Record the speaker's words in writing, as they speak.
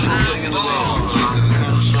in the world.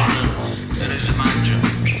 There is a manager.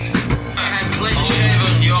 And clean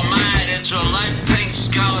shaven, you're mad into a light pink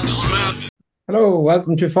scarlet smoke. Hello,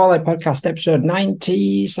 welcome to F.A.L.L.O.U.T.P.O.D.C.A.S.T episode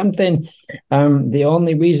 90 something. The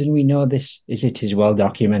only reason we know this is it is well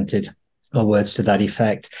documented, or words to that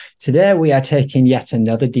effect. Today we are taking yet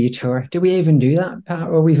another detour. Do we even do that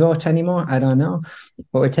part where we vote anymore? I don't know.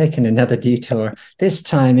 But we're taking another detour, this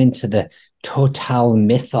time into the Totale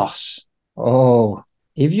mythos. Oh,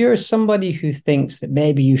 if you're somebody who thinks that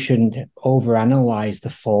maybe you shouldn't overanalyze the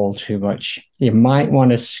fall too much, you might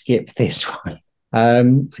want to skip this one.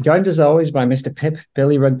 Joined as always by Mr. Pip,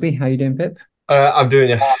 Billy Rugby. How you doing, Pip? I'm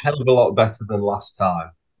doing a hell of a lot better than last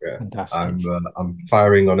time. Yeah. Fantastic. I'm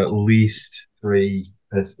firing on at least 3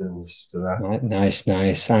 pistons today. Nice.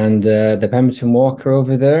 And the Pemberton Walker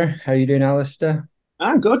over there. How you doing, Alistair?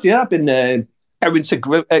 I'm good, yeah. I've been going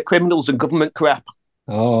to criminals and government crap.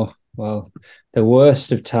 Oh, well, the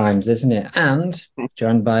worst of times, isn't it? And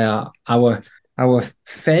joined by our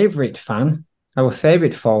favourite fan, our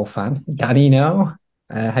favourite fall fan, Danny No.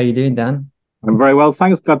 How you doing, Dan? I'm very well,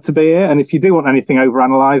 thanks. Glad to be here. And if you do want anything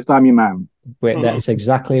overanalyzed, I'm your man. Wait, that's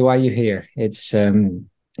exactly why you're here. It's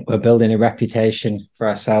we're building a reputation for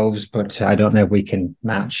ourselves, but I don't know if we can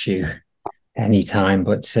match you anytime.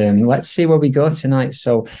 But let's see where we go tonight.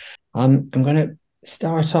 So I'm going to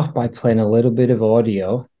start off by playing a little bit of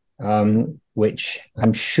audio, which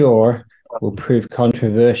I'm sure will prove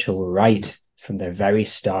controversial right from the very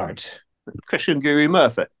start. Christian Guru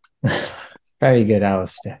Murphy. Very good,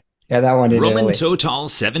 Alistair. Yeah, that one. Roman Totale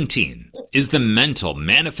 17 is the mental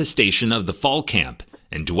manifestation of the fall camp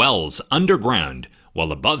and dwells underground,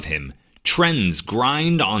 while above him trends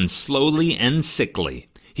grind on slowly and sickly.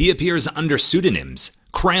 He appears under pseudonyms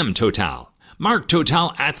Cram Totale, Mark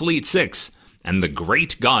Totale Athlete 6, and the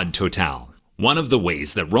Great God Totale. One of the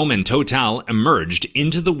ways that Roman Totale emerged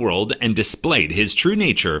into the world and displayed his true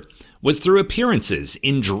nature was through appearances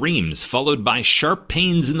in dreams followed by sharp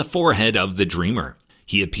pains in the forehead of the dreamer.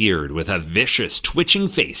 He appeared with a vicious, twitching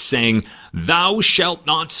face saying, "Thou shalt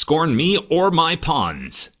not scorn me or my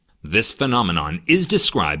pawns." This phenomenon is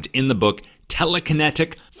described in the book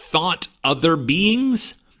Telekinetic Thought Other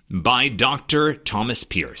Beings by Dr. Thomas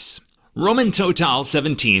Pierce. Roman Totale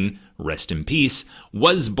 17, rest in peace,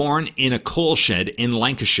 was born in a coal shed in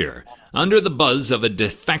Lancashire under the buzz of a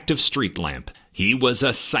defective street lamp. He was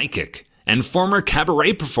a psychic and former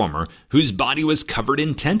cabaret performer whose body was covered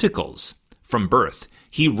in tentacles. From birth,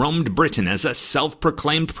 he roamed Britain as a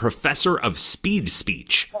self-proclaimed professor of speed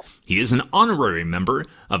speech. He is an honorary member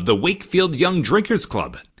of the Wakefield Young Drinkers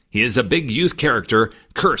Club. He is a big youth character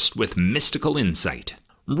cursed with mystical insight.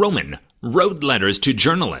 Roman wrote letters to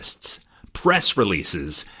journalists, press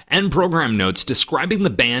releases, and program notes describing the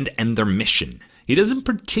band and their mission. He doesn't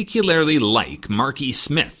particularly like Mark E.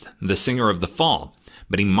 Smith, the singer of The Fall,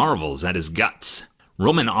 but he marvels at his guts.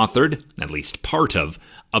 Roman authored, at least part of,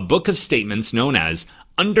 a book of statements known as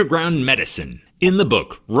Underground Medicine. In the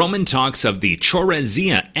book, Roman talks of the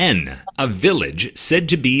Chorazia N, a village said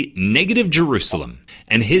to be negative Jerusalem,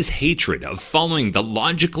 and his hatred of following the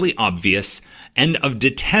logically obvious and of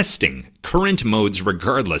detesting current modes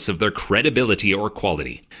regardless of their credibility or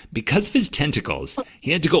quality. Because of his tentacles,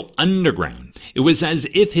 he had to go underground. It was as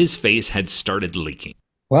if his face had started leaking.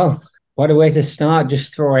 Well, what a way to start.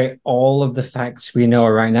 Just throw out all of the facts we know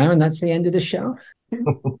right now, and that's the end of the show.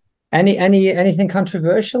 Anything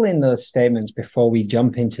controversial in those statements before we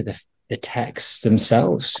jump into the texts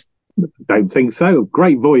themselves? Don't think so.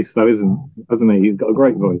 Great voice, though, hasn't he? He's got a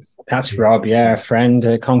great voice. That's Rob, yeah, a friend,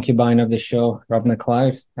 a concubine of the show, Rob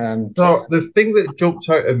McLeod. So the thing that jumped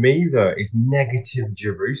out at me, though, is negative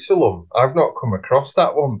Jerusalem. I've not come across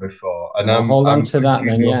that one before. And hold on to that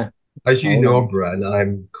then, yeah. As you know, Bren,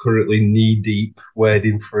 I'm currently knee-deep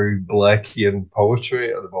wading through Blakean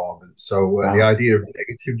poetry at the moment. So the idea of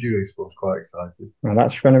negative Jerusalem is quite exciting. Well,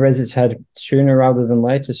 that's going to raise its head sooner rather than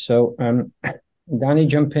later. So, Danny,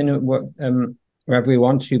 jump in wherever we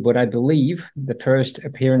want to, but I believe the first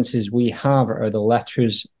appearances we have are the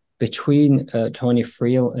letters between Tony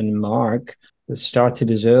F.A.L.L.O.U.T.P.O.D.C.A.S.T and Mark that started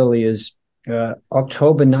as early as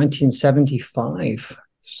October 1975.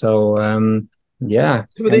 So, yeah.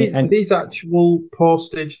 So are these actual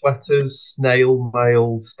postage letters, snail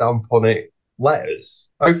mail, stamp on it letters?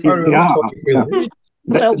 How far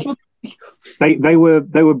What else? They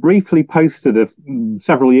were briefly posted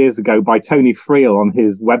several years ago by Tony F.A.L.L.O.U.T.P.O.D.C.A.S.T on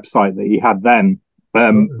his website that he had then.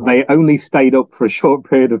 They only stayed up for a short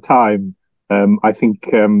period of time. I think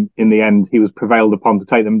in the end he was prevailed upon to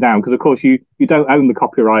take them down because, of course, you don't own the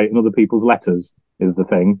copyright in other people's letters is the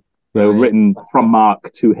thing. They were written from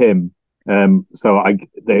Mark to him. So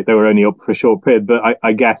they were only up for a short period, but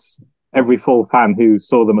I guess every Fall fan who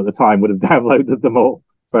saw them at the time would have downloaded them all.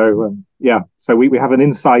 So so we have an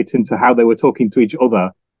insight into how they were talking to each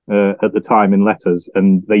other at the time in letters,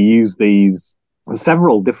 and they use these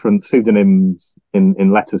several different pseudonyms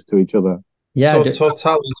in letters to each other. Yeah. So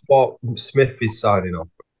Totale is what Smith is signing off.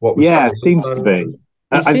 It seems to be.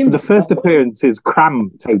 The first appearance is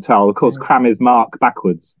Cram Totale. Of course, Cram is Mark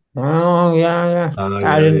backwards. Oh yeah.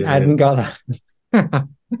 I didn't got that.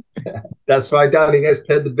 That's fine, Dan. He gets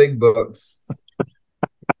paid the big bucks.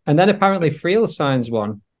 And then apparently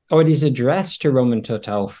F.A.L.L.O.U.T.P.O.D.C.A.S.T Oh, it is addressed to Roman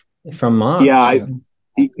Totale from Mark. Yeah,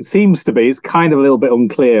 it seems to be. It's kind of a little bit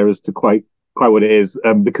unclear as to quite what it is,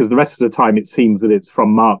 because the rest of the time it seems that it's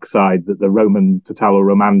from Mark's side that the Roman Totale or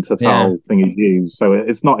Roman Totale thing is used. So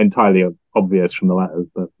it's not entirely obvious from the letters,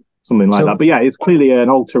 but something like that. But yeah, it's clearly an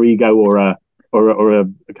alter ego or a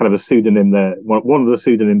kind of a pseudonym there. One of the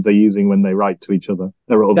pseudonyms they're using when they write to each other.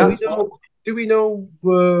 There are others. Do we know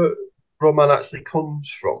where Roman actually comes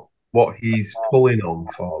from? What he's pulling on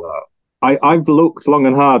for that? I've looked long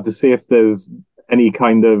and hard to see if there's any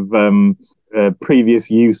kind of previous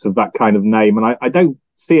use of that kind of name, and I don't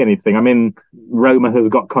see anything. I mean, Roma has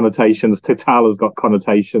got connotations, Totale has got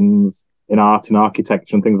connotations in art and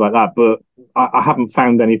architecture and things like that, but I haven't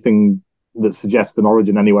found anything that suggests an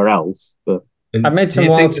origin anywhere else. But I made some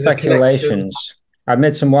wild speculations. I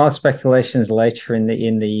made some wild speculations later in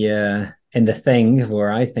the thing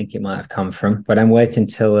where I think it might have come from, but I'm waiting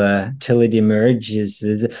till it emerges.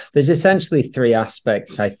 There's essentially three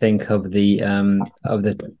aspects, I think, of the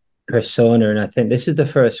persona, and I think this is the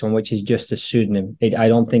first one, which is just a pseudonym. I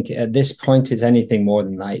don't think at this point it's anything more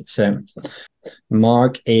than that. It's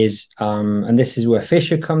Mark is, and this is where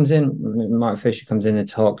Fisher comes in. Mark Fisher comes in and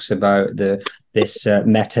talks about this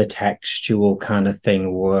meta-textual kind of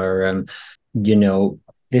thing where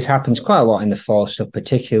this happens quite a lot in the fall stuff,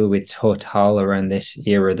 particularly with Totale around this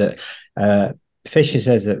era, that Fisher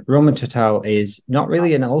says that Roman Totale is not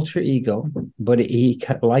really an alter ego, but he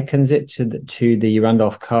likens it to the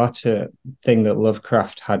Randolph Carter thing that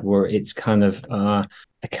Lovecraft had, where it's kind of a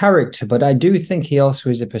character. But I do think he also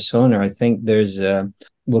is a persona. I think there's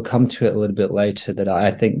we'll come to it a little bit later, that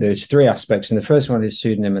I think there's three aspects. And the first one is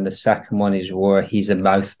pseudonym, and the second one is where he's a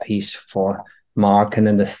mouthpiece for Mark. And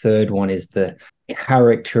then the third one is the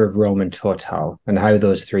character of Roman Totale and how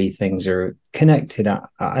those three things are connected.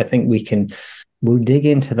 I think we'll dig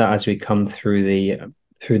into that as we come through the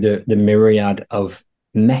myriad of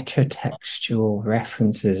metatextual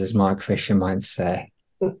references, as Mark Fisher might say.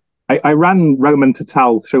 I ran Roman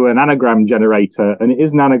Totale through an anagram generator, and it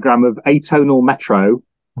is an anagram of atonal metro,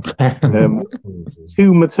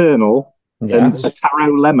 two maternal, and a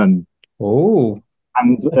taro lemon. Oh,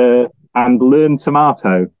 and learn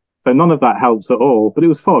tomato. So none of that helps at all, but it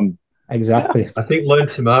was fun. Exactly. I think learn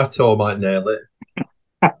tomato might nail it.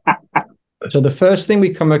 So the first thing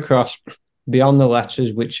we come across beyond the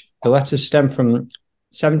letters, which the letters stem from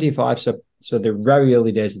 75, so the very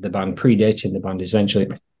early days of the band, predating the band essentially,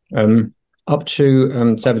 up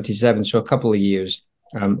to 77, so a couple of years.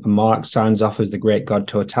 Mark signs off as the great god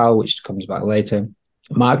Totale, which comes back later.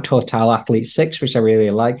 Mark Totale Athlete 6, which I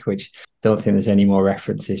really like, which don't think there's any more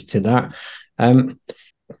references to that.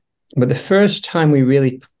 But the first time we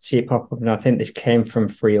really see it pop up, and I think this came from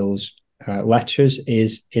F.A.L.L.O.U.T.P.O.D.C.A.S.T letters,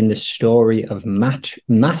 is in the story of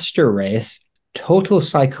Master Race, Total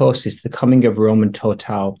Psychosis, the Coming of Roman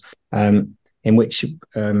Totale, in which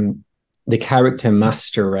the character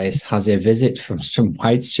Master Race has a visit from some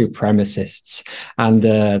white supremacists, and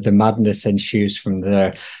the madness ensues from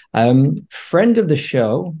there. Friend of the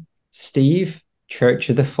show, Steve, Church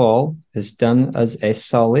of the Fall, has done us a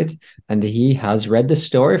solid, and he has read the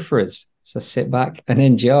story for us. So sit back and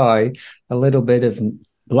enjoy a little bit of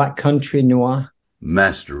Black Country Noir.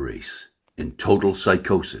 Master Race in Total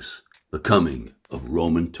Psychosis, The Coming of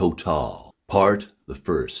Roman Totale, Part the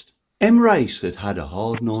First. M. Rice had had a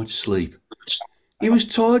hard night's sleep. He was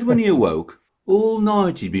tired when he awoke. All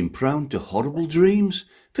night he'd been prone to horrible dreams,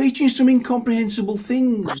 featuring some incomprehensible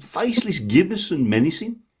thing, faceless, gibbous and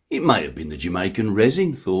menacing. It may have been the Jamaican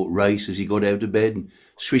resin, thought Race as he got out of bed and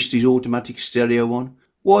switched his automatic stereo on,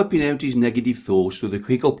 wiping out his negative thoughts with a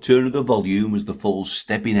quick upturn of the volume as the full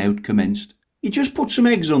stepping out commenced. He just put some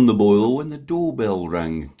eggs on the boil when the doorbell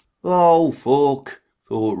rang. Oh, fuck,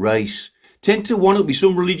 thought Race. 10 to 1 it'll be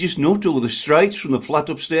some religious nut or the straights from the flat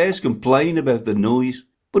upstairs complaining about the noise.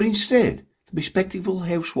 But instead, the bespectacled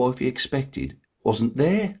housewife he expected wasn't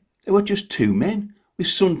there. There were just two men, with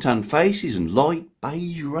suntan faces and light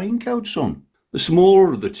beige raincoats on. The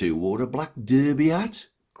smaller of the two wore a black derby hat.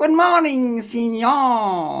 "Good morning,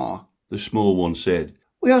 signor," the small one said.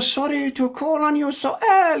 "We are sorry to call on you so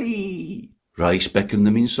early." Rice beckoned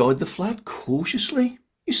them inside the flat cautiously.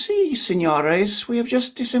 You see, signores, we have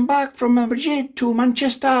just disembarked from Madrid to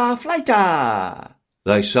Manchester flighter.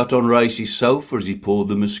 They sat on Rice's sofa as he poured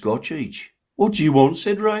them a scotch each. What do you want?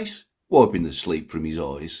 Said Rice, wiping the sleep from his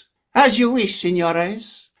eyes. As you wish,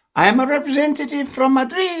 signores. I am a representative from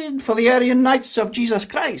Madrid for the Aryan Knights of Jesus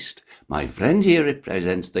Christ. My friend here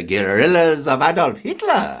represents the guerrillas of Adolf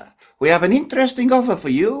Hitler. We have an interesting offer for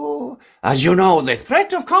you. As you know, the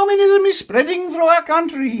threat of communism is spreading through our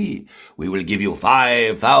country. We will give you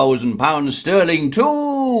 £5,000 sterling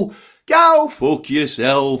too. Go fuck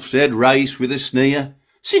yourself, said Rice with a sneer.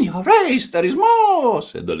 Signor Rice, there is more,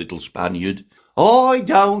 said the little Spaniard. I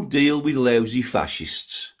don't deal with lousy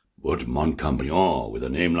fascists. But, mon compagnon, with a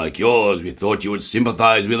name like yours, we thought you would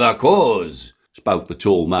sympathise with our cause, spoke the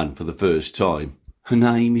tall man for the first time. A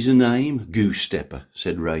name is a name, goose stepper,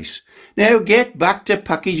 said Rice. Now get back to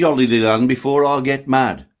Package Holiday before I get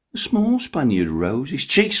mad. The small Spaniard rose, his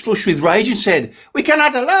cheeks flushed with rage, and said, We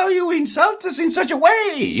cannot allow you to insult us in such a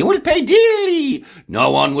way. You will pay dearly.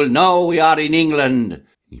 No one will know we are in England.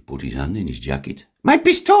 He put his hand in his jacket. My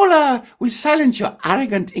pistola will silence your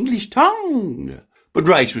arrogant English tongue. But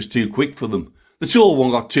Rice was too quick for them. The tall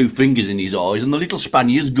one got 2 fingers in his eyes, and the little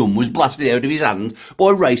Spaniard's gun was blasted out of his hand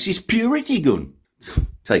by Rice's purity gun.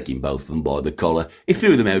 Taking both of them by the collar, he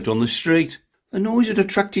threw them out on the street. The noise had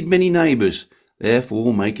attracted many neighbours,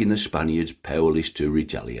 therefore making the Spaniards powerless to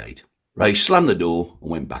retaliate. Rice slammed the door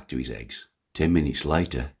and went back to his eggs. 10 minutes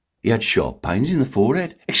later, he had sharp pains in the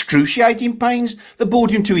forehead, excruciating pains that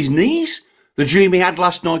brought him to his knees. The dream he had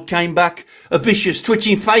last night came back, a vicious,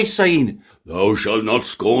 twitching face saying, Thou shalt not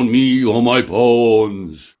scorn me or my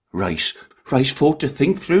pawns. Rice fought to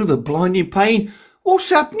think through the blinding pain. What's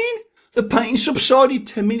happening? The pain subsided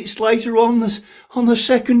 10 minutes later on the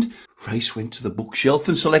second. Rice went to the bookshelf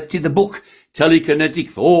and selected the book, Telekinetic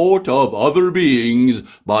Thought of Other Beings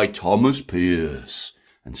by Thomas Pierce,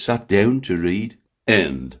 and sat down to read.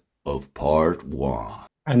 End of part 1.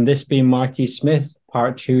 And this being Marky Smith,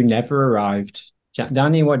 part 2 never arrived.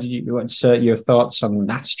 Danny, what's your thoughts on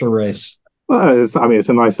Master Race? Well, it's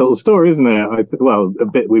a nice little story, isn't it? A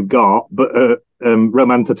bit we've got, but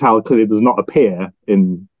Roman Totale clearly does not appear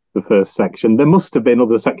in the first section. There must have been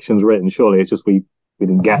other sections written, surely. It's just we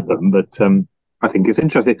didn't get them, but I think it's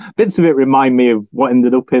interesting. Bits of it remind me of what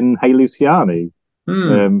ended up in Hey Luciani,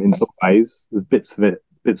 in some ways. There's bits of it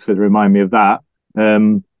remind me of that.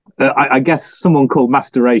 I guess someone called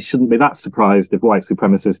Master Race shouldn't be that surprised if white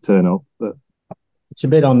supremacists turn up. But it's a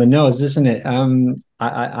bit on the nose, isn't it?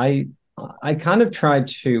 I kind of tried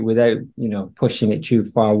to, without pushing it too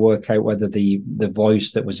far, work out whether the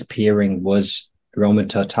voice that was appearing was Roman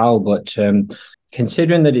Totale, but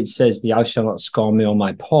considering that it says "Thou shalt not scorn me or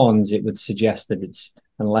my pawns," it would suggest that it's,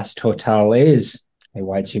 unless Totale is a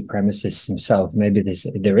white supremacist himself, maybe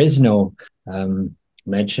there is no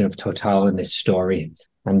mention of Totale in this story,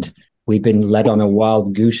 and we've been led on a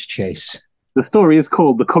wild goose chase. The story is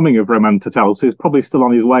called The Coming of Roman Totale, so he's probably still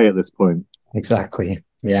on his way at this point. Exactly.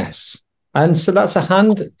 Yes. And so that's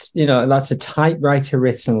that's a typewriter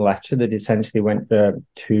written letter that essentially went to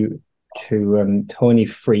Tony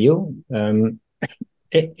Friel.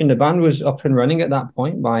 The band was up and running at that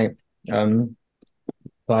point by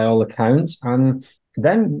all accounts. And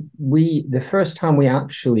then the first time we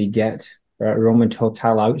actually get Roman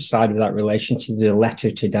Totale outside of that relationship is a letter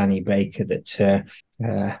to Danny Baker that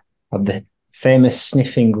of the famous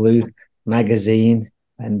Sniffing Glue magazine,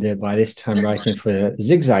 and by this time writing for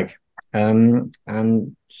Zigzag. And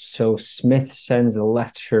so Smith sends a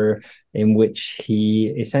letter in which he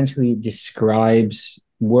essentially describes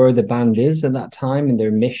where the band is at that time and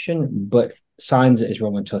their mission, but signs it as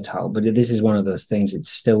Roman Totale. But this is one of those things,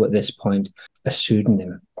 it's still at this point a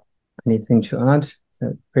pseudonym. Anything to add? Is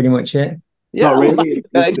that pretty much it? Yeah, really.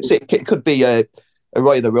 It could be a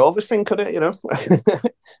Roy the Rovers thing, could it?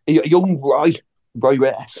 A young Roy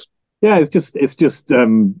Race. Yeah, it's just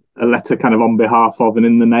a letter kind of on behalf of and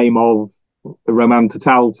in the name of Roman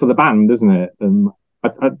Totale for the band, isn't it?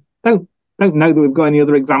 I don't know that we've got any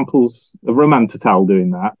other examples of Roman Totale doing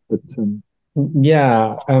that, but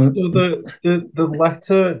yeah. So the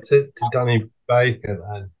letter to Danny Baker,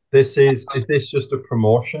 then, is this just a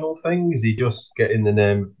promotional thing? Is he just getting the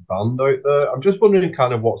name of the band out there? I'm just wondering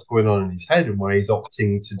kind of what's going on in his head and why he's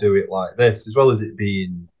opting to do it like this, as well as it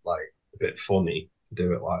being like a bit funny to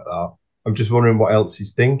do it like that. I'm just wondering what else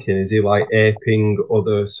he's thinking. Is he like aping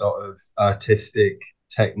other sort of artistic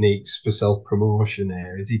techniques for self-promotion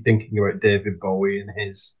here? Is he thinking about David Bowie and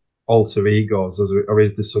his alter egos, or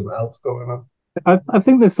is there something else going on? I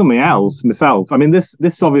think there's something else myself. I mean,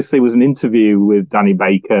 this obviously was an interview with Danny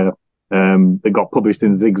Baker that got published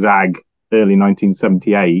in Zigzag early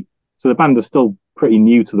 1978. So the band are still pretty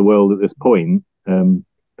new to the world at this point.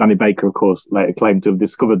 Danny Baker, of course, later claimed to have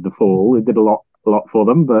discovered the Fall. He did a lot for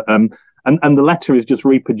them, but and the letter is just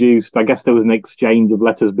reproduced. I guess there was an exchange of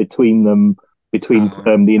letters between them,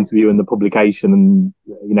 the interview and the publication, and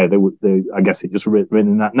I guess it just written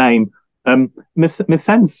in that name. Miss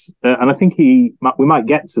Sense, and I think we might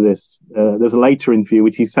get to this. There's a later interview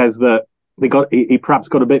which he says that he perhaps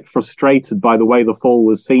got a bit frustrated by the way the Fall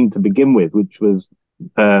was seen to begin with, which was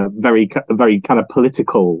a very kind of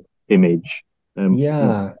political image.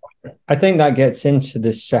 I think that gets into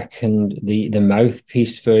the second, the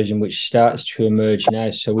mouthpiece version, which starts to emerge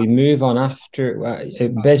now. So we move on after,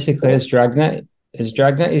 basically as Dragnet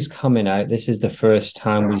is coming out, this is the first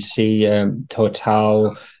time we see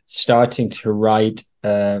Totale starting to write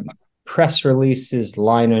press releases,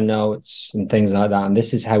 liner notes, and things like that. And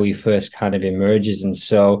this is how he first kind of emerges. And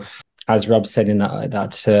so, as Rob said in that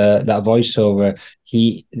voiceover,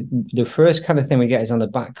 the first kind of thing we get is on the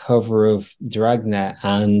back cover of Dragnet,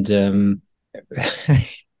 and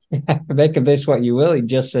make of this what you will. It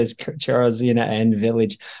just says Chorazina End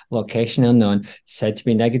Village, location unknown, said to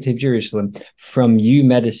be negative Jerusalem, from You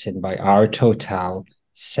Medicine by our Totale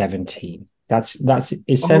 17. That's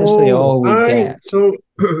essentially all we get.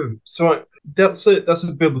 So that's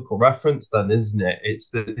a biblical reference, then, isn't it?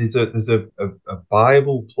 There's a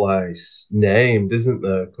Bible place named, isn't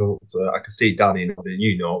there? Called, I can see Danny nodding.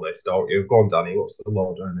 You know this, don't you? Go on, Danny. What's the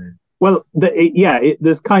Lord name? Well,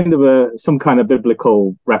 there's kind of some kind of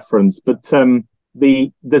biblical reference, but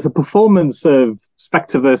there's a performance of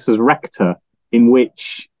Spectre versus Rector in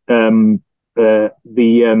which he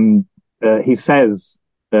says.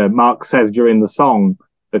 Mark says during the song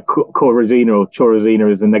that Chorazina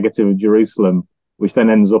is the negative of Jerusalem, which then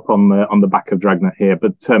ends up on the back of Dragnet here.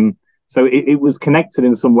 But so it was connected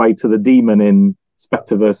in some way to the demon in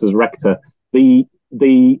Spectre versus Rector. The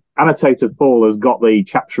annotated Paul has got the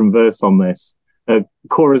chapter and verse on this.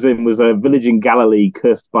 Chorazin was a village in Galilee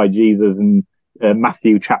cursed by Jesus in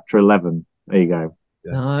Matthew chapter 11. There you go.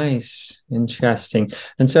 Yeah. Nice, interesting.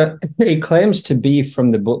 And so he claims to be from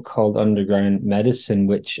the book called Underground Medicine,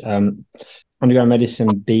 which Underground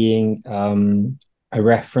Medicine being a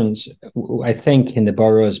reference, I think, in the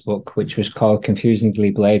Burroughs book, which was called confusingly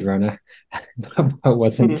Blade Runner, but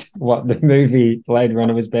wasn't what the movie Blade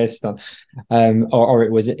Runner was based on, or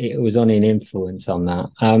it was only an influence on that.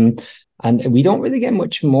 And we don't really get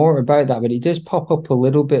much more about that, but it does pop up a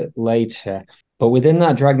little bit later. But within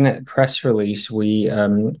that Dragnet press release, we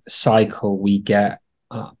get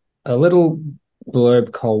a little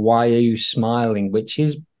blurb called "Why Are You Smiling?", which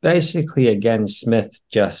is basically, again, Smith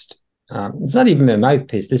just, it's not even a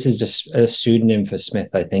mouthpiece. This is just a pseudonym for Smith,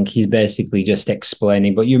 I think. He's basically just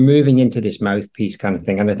explaining, but you're moving into this mouthpiece kind of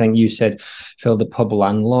thing. And I think you said, Phil, the pub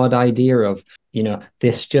landlord idea of,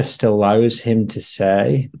 this just allows him to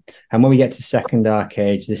say. And when we get to Second Dark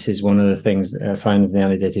Age, this is one of the things that I find in the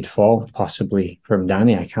Annotated Fall, possibly from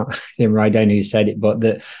Danny. I can't even write down who said it, but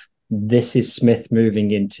that this is Smith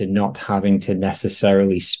moving into not having to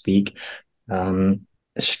necessarily speak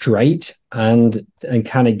straight and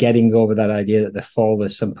kind of getting over that idea that the Fall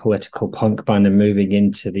is some political punk band and moving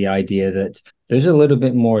into the idea that there's a little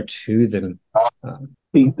bit more to them.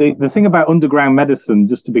 The thing about Underground Medicine,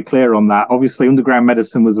 just to be clear on that, obviously Underground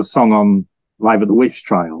Medicine was a song on Live at the Witch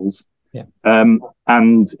Trials. Yeah.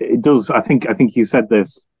 And it does, I think you said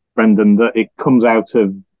this, Brendan, that it comes out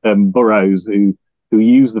of Burroughs, who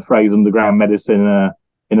used the phrase Underground Medicine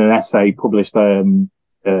in an essay published in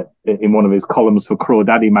one of his columns for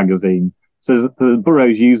Crawdaddy magazine. So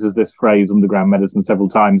Burroughs uses this phrase Underground Medicine several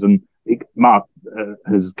times, and Mark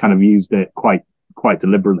has kind of used it quite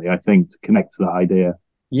deliberately, I think, to connect to that idea.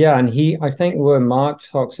 Yeah, and I think where Mark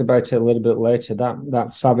talks about it a little bit later,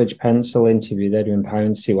 that Savage Pencil interview, the Edwin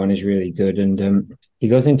Pouncey one, is really good. And he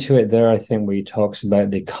goes into it there, I think, where he talks about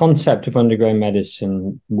the concept of underground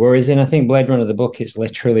medicine, whereas in, I think, Blade Runner, the book, it's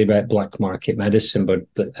literally about black market medicine. But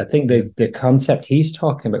I think the concept he's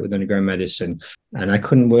talking about with underground medicine, and I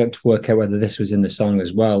couldn't work out whether this was in the song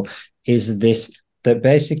as well, is this, that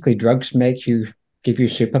basically drugs give you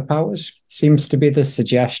superpowers. Seems to be the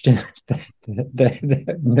suggestion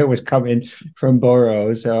that was coming from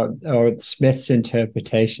Burroughs or Smith's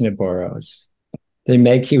interpretation of Burroughs. They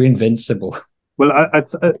make you invincible. Well,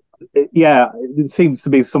 yeah, it seems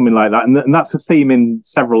to be something like that, and that's a theme in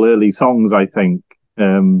several early songs, I think,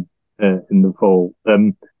 in the Fall.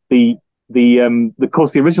 Of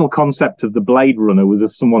course, the original concept of the Blade Runner was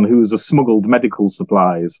as someone who was smuggled medical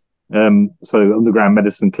supplies. So underground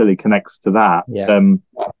medicine clearly connects to that. Yeah.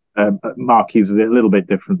 Mark uses it a little bit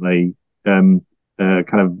differently, kind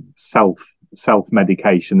of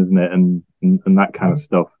self-medication, isn't it, and that kind of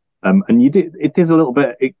stuff. And it is a little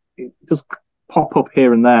bit. It does pop up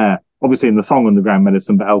here and there, obviously in the song Underground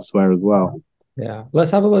Medicine, but elsewhere as well. Yeah,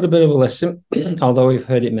 let's have a little bit of a listen. Although we've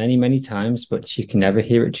heard it many, many times, but you can never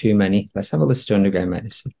hear it too many. Let's have a listen to Underground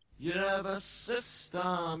Medicine. Your nervous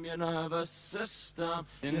system, your nervous system,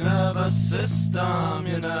 your nervous system,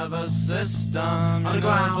 your nervous system,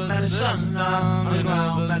 underground medicine,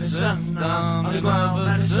 underground medicine, underground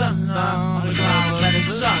medicine, underground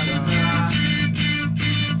medicine.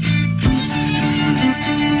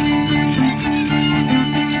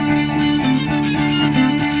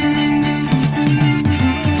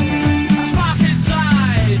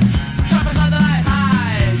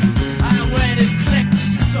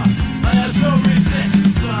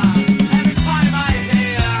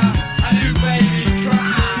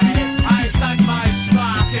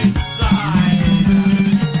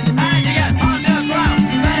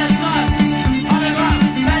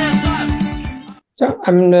 So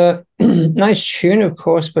I'm nice tune, of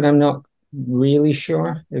course, but I'm not really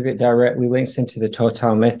sure if it directly links into the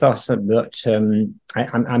Totale mythos. But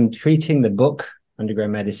I'm treating the book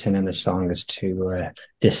Underground Medicine and the song as two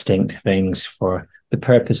distinct things for the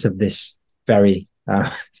purpose of this very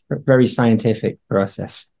very scientific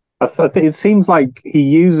process. It seems like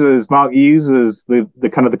Mark uses the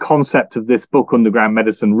kind of the concept of this book Underground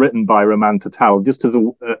Medicine written by Roman Totale just as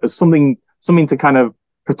something to kind of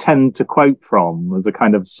pretend to quote from, as a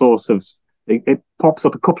kind of source of it pops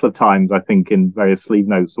up a couple of times, I think, in various sleeve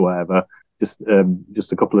notes or whatever, just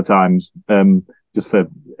a couple of times, just for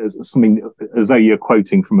something as though you're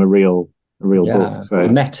quoting from a real book. So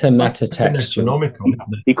meta text.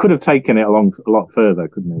 He could have taken it along a lot further,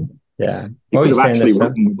 couldn't he? Yeah, he could have actually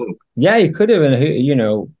written the book. Yeah, he could have,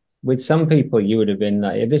 and with some people, you would have been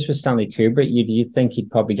like, if this was Stanley Kubrick, you'd think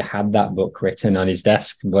he'd probably had that book written on his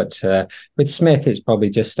desk. But with Smith, it's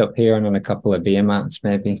probably just up here and on a couple of beer mats,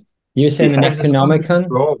 maybe. You were saying the Necronomicon?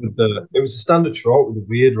 It was a standard trope with the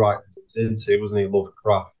weird writers it was into, wasn't he?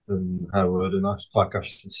 Lovecraft and Howard and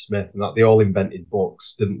Ashton Smith, and that they all invented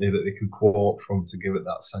books, didn't they, that they could quote from to give it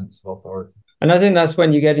that sense of authority. And I think that's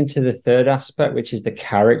when you get into the third aspect, which is the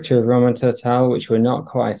character of Roman Totale, which we're not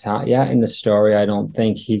quite at yet in the story. I don't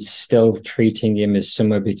think he's still treating him as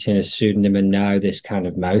somewhere between a pseudonym and now this kind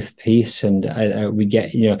of mouthpiece. And we get,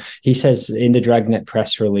 he says in the Dragnet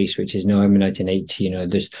press release, which is November 1980,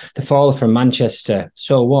 there's the fall from Manchester.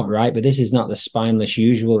 So what, right? But this is not the spineless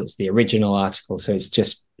usual. It's the original article. So it's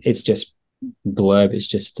just blurb. It's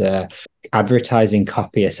just advertising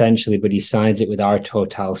copy essentially, but he signs it with our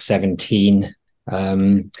Totale 17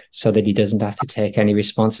 so that he doesn't have to take any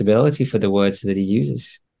responsibility for the words that he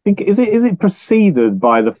uses. I think is it preceded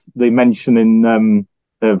by the mention in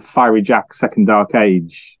Fiery Jack's Second Dark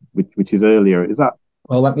Age, which is earlier? Is that?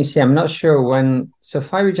 Well, let me see. I'm not sure when. So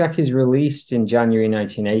Fiery Jack is released in January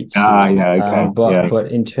 1980. Yeah, okay.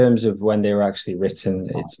 But in terms of when they were actually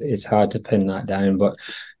written, it's hard to pin that down. But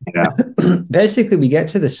basically, we get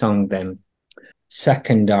to the song then,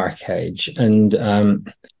 Second Dark Age, and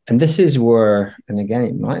this is where, and again,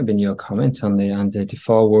 it might have been your comment on the Anza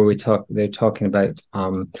Default where they're talking about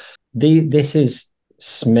this is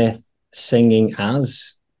Smith singing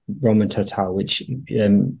as Roman Totale, which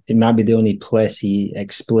it might be the only place he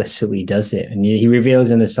explicitly does it. And he reveals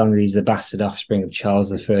in the song that he's the bastard offspring of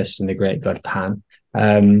Charles I and the great god Pan.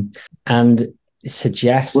 And it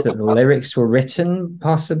suggests that the lyrics were written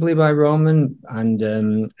possibly by Roman.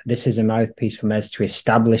 And this is a mouthpiece from Ez to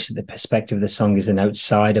establish that the perspective of the song is an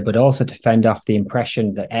outsider, but also to fend off the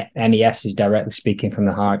impression that MES is directly speaking from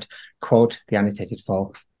the heart. Quote, the annotated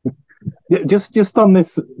fall. Just on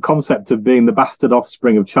this concept of being the bastard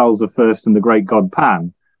offspring of Charles I and the great god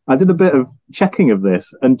Pan, I did a bit of checking of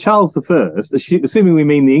this, and Charles I, assuming we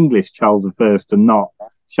mean the English Charles I and not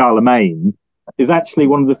Charlemagne, is actually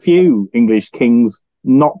one of the few English kings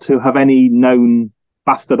not to have any known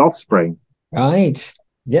bastard offspring. Right.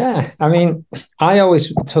 Yeah. I mean, I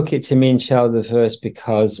always took it to mean Charles I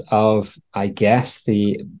because of, I guess,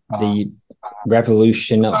 the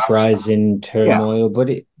revolution, uprising, turmoil, but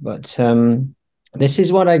this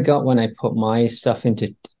is what I got when I put my stuff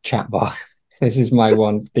into chat box. This is my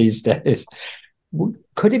one these days.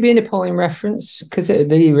 Could it be a Napoleon reference? Because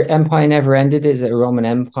the empire never ended. Is it a Roman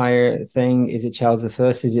Empire thing? Is it Charles I?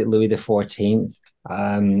 Is it Louis XIV?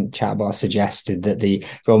 Chatbot suggested that the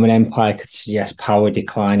Roman Empire could suggest power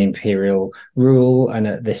decline, imperial rule,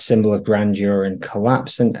 and this symbol of grandeur and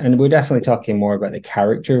collapse. And we're definitely talking more about the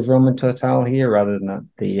character of Roman Totale here rather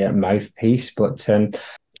than the mouthpiece. But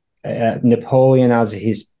Napoleon as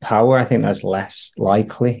his power, I think that's less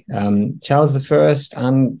likely. Charles I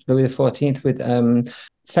and Louis XIV with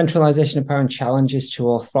centralization of power and challenges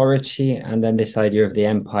to authority, and then this idea of the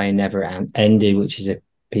empire never ended, which is a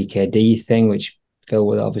PKD thing, which Phil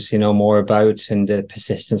will obviously know more about, and the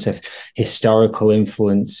persistence of historical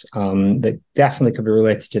influence that definitely could be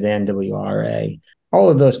related to the NWRA. All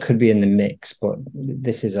of those could be in the mix, but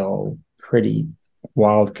this is all pretty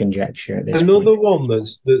wild conjecture at this Another point. one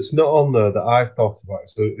that's not on there that I've thought about,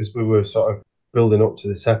 so as we were sort of building up to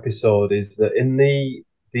this episode, is that in the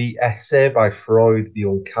essay by Freud, The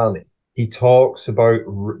Uncanny, he talks about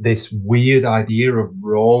this weird idea of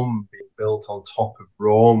Rome being built on top of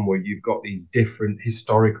Rome, where you've got these different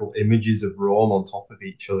historical images of Rome on top of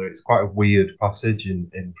each other. It's quite a weird passage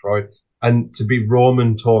in Freud. And to be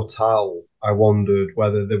Roman Totale, I wondered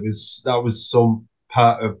whether that was some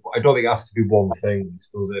part of. I don't think it has to be one thing,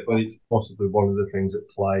 does it? But it's possibly one of the things at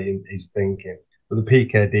play in his thinking. But the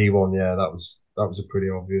PKD one, yeah, that was a pretty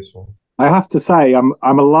obvious one. I have to say, I'm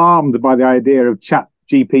alarmed by the idea of Chat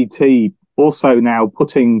GPT also now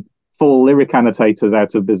putting full lyric annotators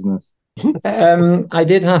out of business. I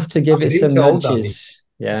did have to give it some told, nudges.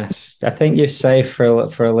 Yes, I think you're safe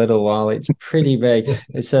for a little while. It's pretty vague.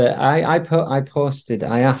 It's I posted.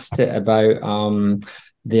 I asked it about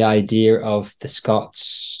the idea of the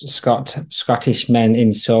Scottish men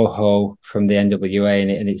in Soho from the NWA,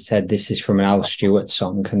 and it said this is from an Al Stewart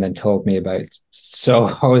song, and then told me about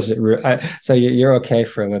Soho. So you're okay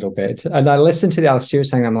for a little bit. And I listened to the Al Stewart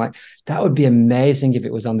song. I'm like, that would be amazing if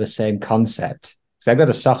it was on the same concept. I've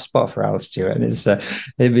got a soft spot for Al Stewart, and it's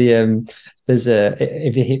it'd be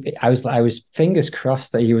I was fingers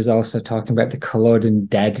crossed that he was also talking about the Culloden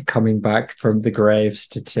dead coming back from the graves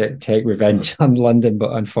to take revenge on London,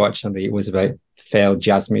 but unfortunately it was about failed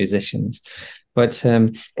jazz musicians. But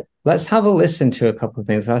let's have a listen to a couple of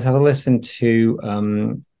things. Let's have a listen to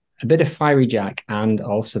a bit of Fiery Jack, and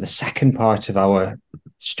also the second part of our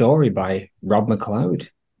story by Rob McLeod.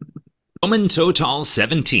 Roman Total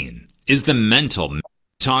 17 is the mental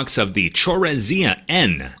talks of the Chorazia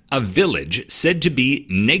N, a village said to be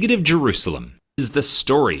negative Jerusalem. Is the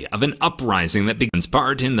story of an uprising that begins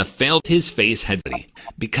part in the failed his face had.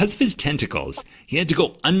 Because of his tentacles, he had to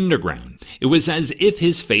go underground. It was as if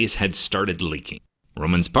his face had started leaking.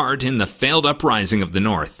 Roman's part in the failed uprising of the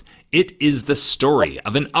North. It is the story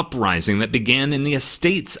of an uprising that began in the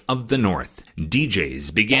estates of the North.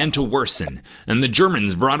 DJs began to worsen, and the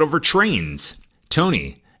Germans brought over trains.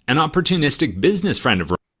 Tony, an opportunistic business friend of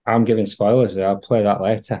Roman. I'm giving spoilers there. I'll play that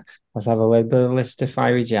later. Let's have a little bit of a list of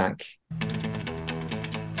Fiery Jack.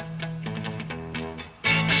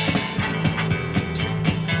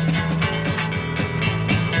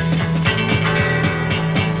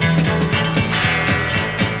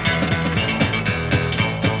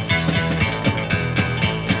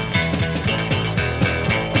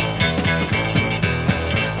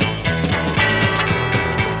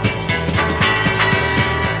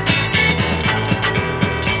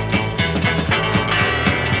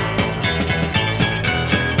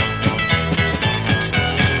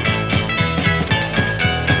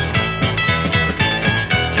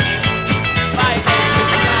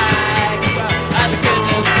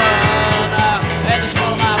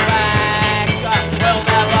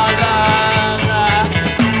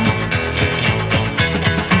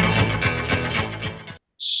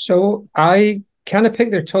 So I kind of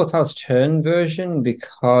picked the Total's turn version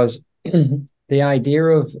because the idea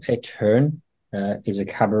of a turn is a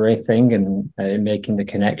cabaret thing, and making the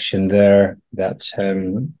connection there that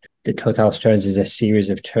the Total's turns is a series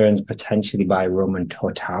of turns potentially by Roman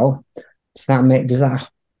Total. Does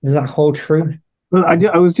that hold true? Well,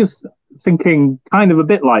 I was just thinking kind of a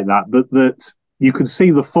bit like that you could see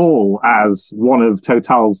the fall as one of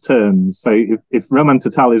Total's turns. So if Roman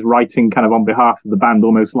Total is writing kind of on behalf of the band,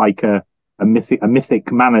 almost like a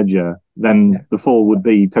mythic manager, then the fall would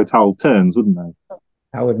be Total's turns, wouldn't they?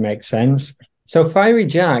 That would make sense. So Fiery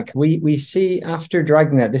Jack, we see after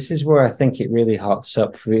Dragnet, this is where I think it really hots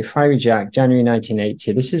up. Fiery Jack, January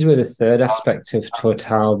 1980. This is where the third aspect of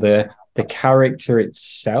Total, the character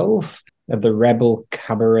itself of the rebel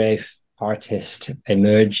cabaret artist,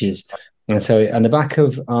 emerges. And so on the back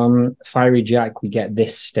of Fiery Jack, we get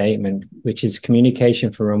this statement, which is communication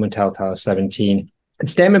from Roman Total 17. The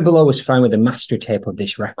statement below was found with the master tape of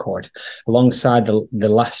this record, alongside the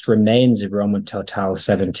last remains of Roman Total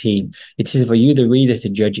 17. It is for you, the reader, to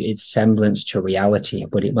judge its semblance to reality,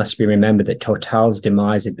 but it must be remembered that Total's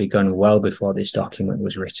demise had begun well before this document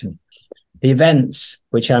was written. The events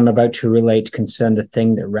which I am about to relate concern the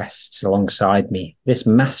thing that rests alongside me. This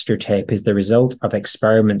master tape is the result of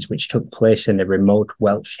experiments which took place in the remote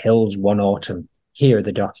Welsh hills one autumn. Here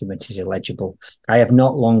the document is illegible. I have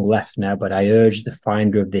not long left now, but I urge the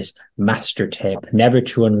finder of this master tape never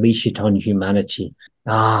to unleash it on humanity.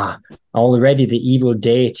 Already the evil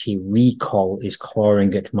deity recall is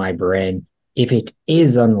clawing at my brain. If it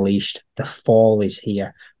is unleashed, the fall is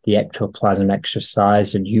here. The ectoplasm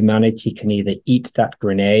exercised, and humanity can either eat that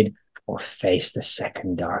grenade or face the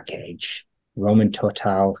second dark age. Roman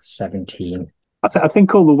Totale 17. I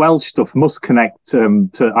think all the Welsh stuff must connect to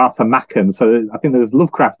Arthur Machen. So I think there's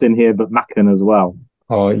Lovecraft in here, but Machen as well.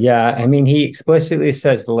 Oh, yeah. I mean, he explicitly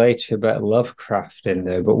says later about Lovecraft in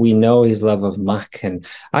there, but we know his love of Machen.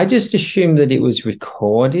 I just assumed that it was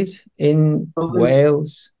recorded in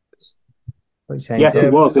Wales. Yes,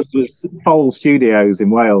 it was. It was F.A.L.L.O.U.T.P.O.D.C.A.S.T Studios in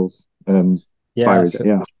Wales.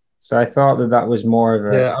 So I thought that was more of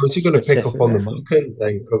a. Yeah, I was just going to pick up on the Machen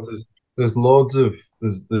thing because there's been loads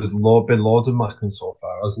of Machen so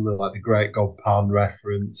far, hasn't there? Like the Great God Pan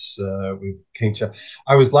reference with King Charles.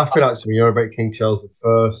 I was laughing actually when you heard about King Charles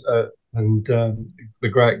I and the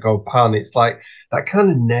Great God Pan. It's like that kind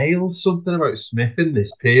of nails something about Smith in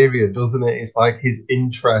this period, doesn't it? It's like his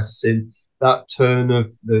interests in that turn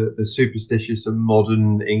of the superstitious and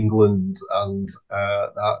modern England, and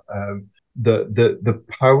the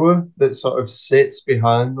power that sort of sits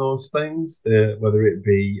behind those things, whether it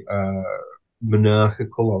be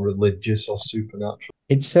monarchical or religious or supernatural.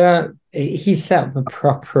 It's he set up a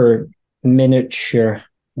proper miniature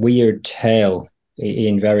weird tale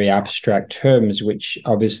in very abstract terms, which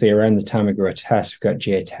obviously around the time of Grotesque, we've got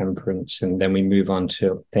J. Temperance, and then we move on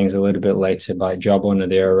to things a little bit later by Job Under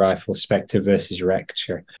the Air Rifle, Spectre versus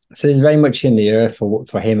Rector. So there's very much in the air for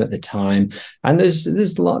him at the time. And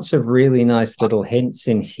there's lots of really nice little hints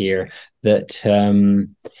in here that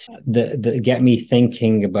that get me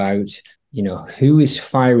thinking about, who is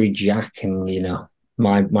Fiery Jack? And,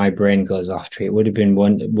 my brain goes off to it. It would have been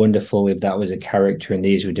wonderful if that was a character and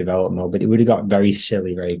these would develop more, but it would have got very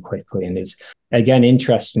silly very quickly. And it's, again,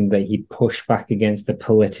 interesting that he pushed back against the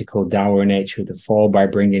political dour nature of the fall by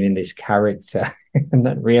bringing in this character and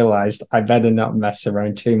then realized I better not mess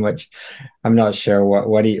around too much. I'm not sure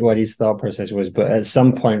what his thought process was, but at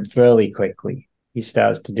some point fairly quickly, he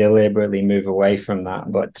starts to deliberately move away from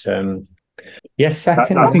that. But yes, I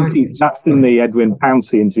think that's in the Edwin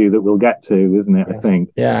Pouncey interview that we'll get to, isn't it? Yes. I think.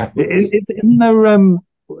 Yeah. Isn't there? I'm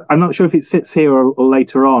not sure if it sits here or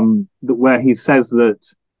later on where he says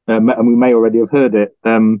that, and we may already have heard it,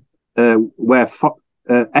 where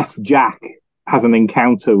F. Jack has an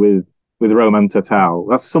encounter with Roman Totale.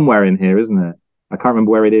 That's somewhere in here, isn't it? I can't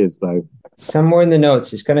remember where it is though. Somewhere in the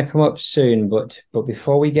notes. It's going to come up soon, but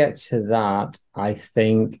before we get to that, I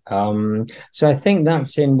think I think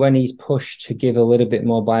that's in when he's pushed to give a little bit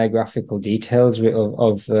more biographical details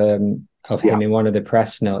of him in one of the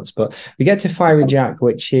press notes. But we get to Fiery Jack,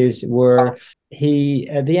 which is where he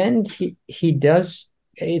at the end he does.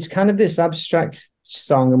 It's kind of this abstract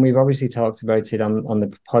song, and we've obviously talked about it on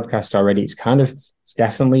the podcast already. It's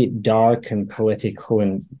definitely dark and political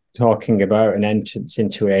and talking about an entrance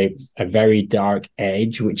into a very dark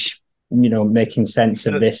age, which, making sense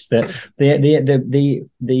of this, that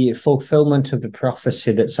the fulfillment of the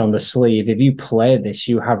prophecy that's on the sleeve. If you play this,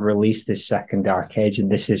 you have released this second dark age,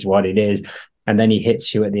 and this is what it is. And then he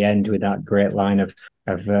hits you at the end with that great line of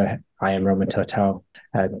I am Roman Totale,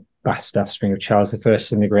 bastard offspring of Charles I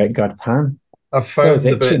and the Great God Pan. I've found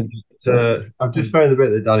the bit. I've just found the bit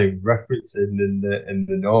that Danny referencing in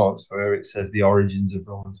the notes where it says the origins of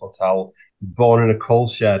Roman Totale, born in a coal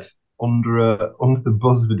shed under the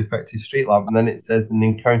buzz of a defective street lamp, and then it says an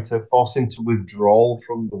encounter forced him to withdraw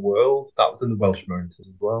from the world. That was in the Welsh Mountains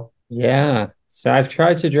as well. Yeah. So I've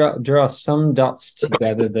tried to draw some dots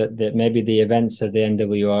together that maybe the events of the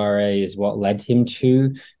NWRA is what led him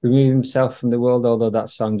to remove himself from the world, although that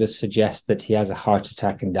song does suggest that he has a heart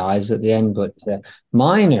attack and dies at the end. But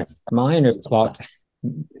minor plot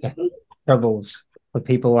troubles for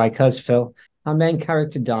people like us, Phil. Our main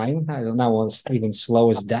character dying, that won't even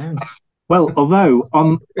slow us down. Well, although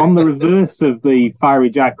on the reverse of the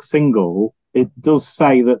Fiery Jack single, it does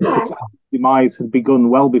say that Totale's demise had begun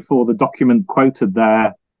well before the document quoted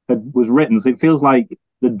there was written. So it feels like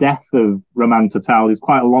the death of Roman Totale is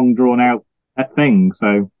quite a long, drawn-out thing.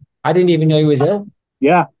 So I didn't even know he was ill.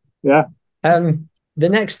 Yeah. The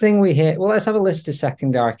next thing we hear, well, let's have a list of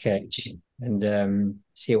Second Dark Age and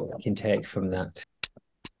see what we can take from that.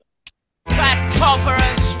 Fat copper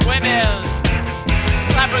and swimming,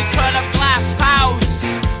 the return of glass house,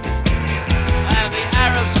 and the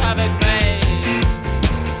Arabs have it made.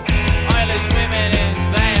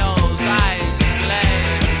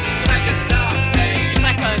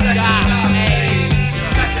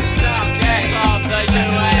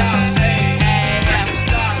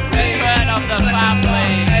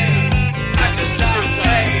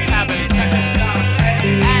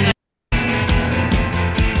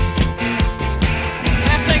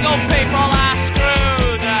 single people are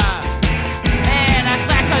screwed in a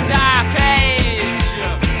second dark age.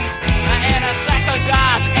 In a second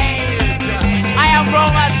dark age. I am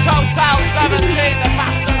Roman Totale 17, the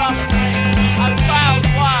Master of Street, and Trials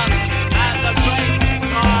 1, and the Great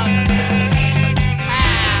God.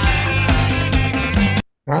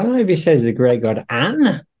 I don't know if he says the great God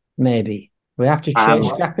Anne, maybe. We have to change,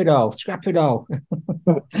 scrap it all.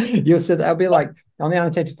 You'll see that'll be like on the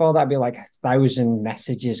annotated file, that'll be like 1,000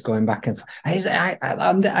 messages going back and forth.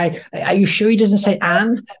 Are you sure he doesn't say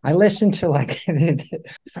Anne? I listened to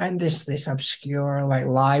find this obscure like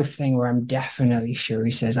live thing where I'm definitely sure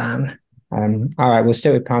he says Anne. All right, we'll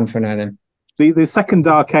stay with Pan for now then. The second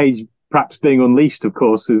dark age perhaps being unleashed, of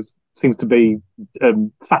course, seems to be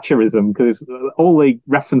Thatcherism, because all the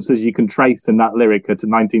references you can trace in that lyric are to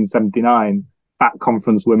 1979. Fat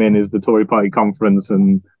conference women is the Tory party conference,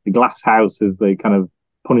 and the glass house is the kind of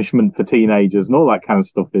punishment for teenagers, and all that kind of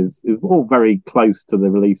stuff is all very close to the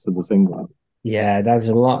release of the single. Yeah, there was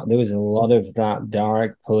a lot of that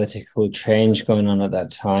dark political change going on at that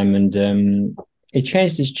time, and he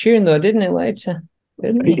changed his tune though, didn't he, later?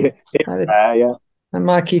 Didn't he? Yeah. And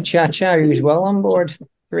Mikey Cha-Cha, he was well on board.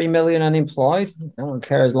 3 million unemployed. I don't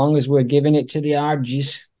care as long as we're giving it to the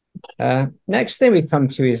RGs. Next thing we come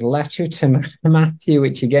to is Letter to Matthew,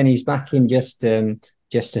 which again he's back in just a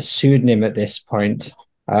pseudonym at this point.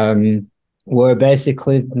 Where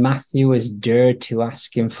basically Matthew was dared to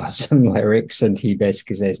ask him for some lyrics, and he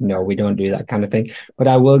basically says, "No, we don't do that kind of thing." But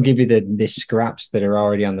I will give you the scraps that are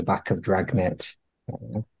already on the back of Dragnet.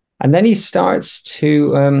 And then he starts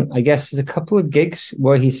to, I guess there's a couple of gigs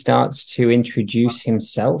where he starts to introduce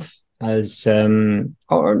himself as,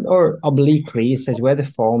 or obliquely, he says, "Where the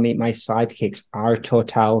fall meet my sidekicks are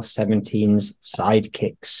Totale 17's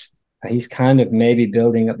sidekicks." He's kind of maybe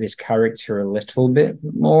building up this character a little bit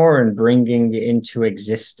more and bringing it into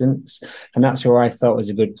existence. And that's where I thought was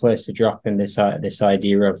a good place to drop in this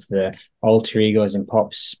idea of the alter egos in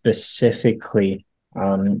pop, specifically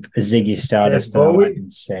Ziggy Stardust and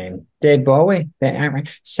insane. Dave Bowie,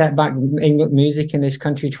 set back English music in this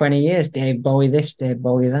country 20 years. Dave Bowie this, Dave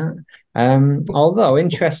Bowie that. Although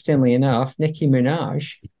interestingly enough, Nicki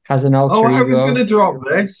Minaj has an alter ego. I was going to drop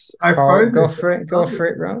this. Go for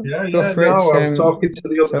it, Rob. Yeah, go for it. I was talking to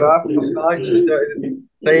the other half last night. She started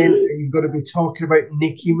saying, "Are you going to be talking about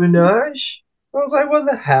Nicki Minaj?" I was like, "What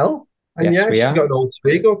the hell?" And yes, she's got an alter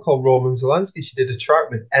ego called Roman Zelensky. She did a track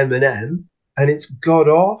with Eminem. And it's god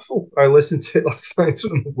awful. I listened to it last night. It's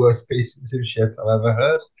one of the worst pieces of shit I've ever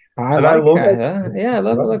heard. I love it. Yeah, I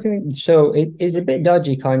love it. So it is a bit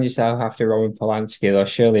dodgy calling yourself after Roman Polanski, though,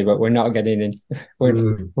 surely. But we're not getting in.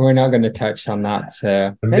 We're not going to touch on that.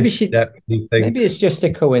 Maybe it's just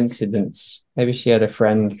a coincidence. Maybe she had a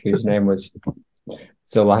friend whose name was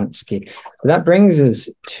Zelensky. So that brings us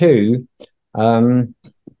to,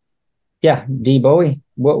 D Bowie.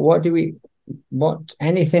 What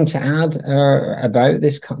anything to add about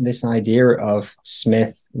this idea of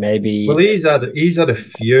Smith? Maybe. Well, he's had a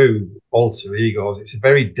few alter egos. It's a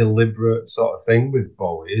very deliberate sort of thing with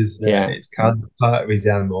Bowie, isn't it? Yeah. It's kind of part of his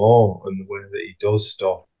MO and the way that he does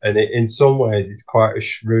stuff. And in some ways, it's quite a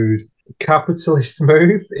shrewd capitalist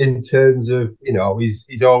move in terms of,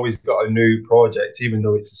 he's always got a new project, even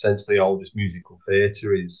though it's essentially all just musical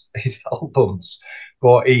theatre, his albums.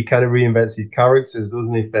 But he kind of reinvents his characters,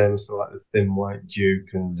 doesn't he? Famously, like the Thin White Duke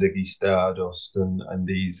and Ziggy Stardust and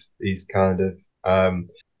these kind of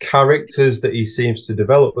characters that he seems to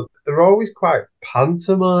develop. But they're always quite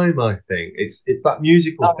pantomime, I think. It's that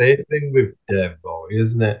musical theatre thing with Dave Bowie,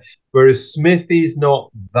 isn't it? Whereas Smithy's not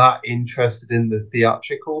that interested in the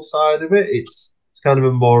theatrical side of it. It's kind of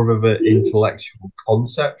a more of an intellectual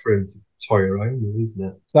concept for him to toy around with, isn't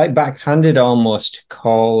it? Like backhanded almost to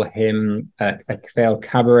call him a failed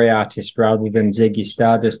cabaret artist rather than Ziggy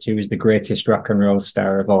Stardust, who was the greatest rock and roll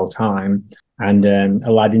star of all time. And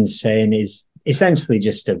Aladdin Sane is essentially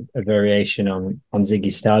just a variation on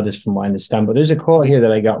Ziggy Stardust, from what I understand. But there's a quote here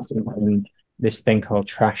that I got from this thing called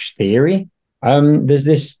Trash Theory. There's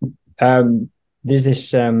this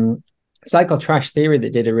site called Trash Theory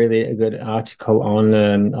that did a good article on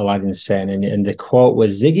Aladdin Sane, and the quote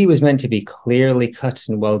was, "Ziggy was meant to be clearly cut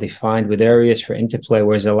and well defined with areas for interplay,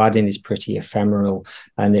 whereas Aladdin is pretty ephemeral."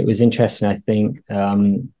 And it was interesting, I think.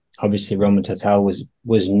 Obviously, Roman Totale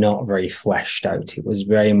was not very fleshed out. It was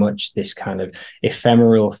very much this kind of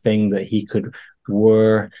ephemeral thing that he could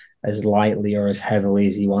wear as lightly or as heavily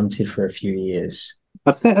as he wanted for a few years.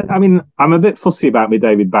 I'm a bit fussy about me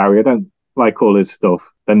David Bowie. I don't like all his stuff.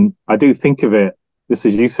 And I do think of it, just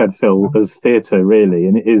as you said, Phil, as theatre, really.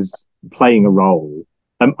 And it is playing a role.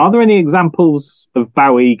 Are there any examples of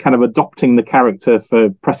Bowie kind of adopting the character for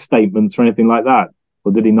press statements or anything like that?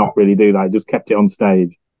 Or did he not really do that? He just kept it on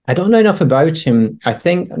stage? I don't know enough about him. I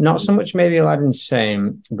think not so much maybe Aladdin's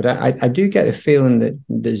same, but I do get a feeling that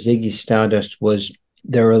Ziggy Stardust was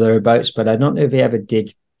there or thereabouts, but I don't know if he ever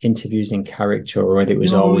did interviews in character or whether it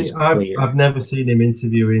was always clear. I've never seen him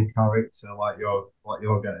interviewing character like you're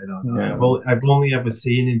getting at. No. I've only ever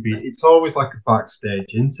seen him be. It's always like a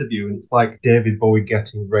backstage interview, and it's like David Bowie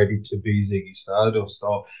getting ready to be Ziggy Stardust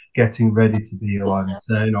or getting ready to be Aladdin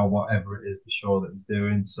Sane or whatever it is the show that he's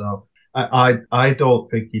doing. So I don't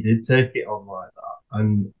think he did take it on like that,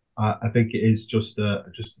 and I think it is just an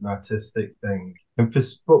artistic thing. And for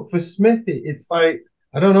Smith, it's like.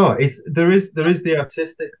 I don't know. There is the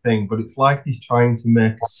artistic thing, but it's like he's trying to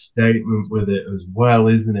make a statement with it as well,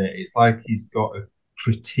 isn't it? It's like he's got a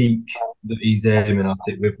critique that he's aiming at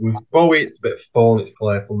it. With Bowie, it's a bit of fun, it's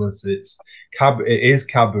playfulness, it is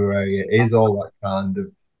cabaret, it is all that kind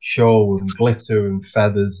of show and glitter and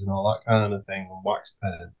feathers and all that kind of thing and wax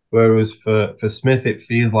pen. Whereas for Smith, it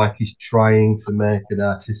feels like he's trying to make an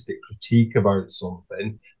artistic critique about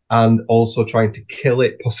something. And also trying to kill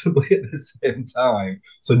it possibly at the same time,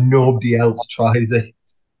 so nobody else tries it.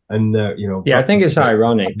 And yeah, I think it's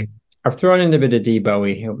ironic. I've thrown in a bit of D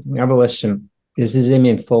Bowie. Have a listen. This is him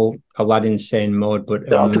in full Aladdin Sane mode, but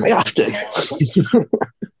do we have to?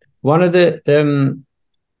 one of the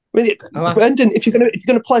Brendan, if you're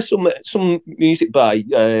gonna play some music by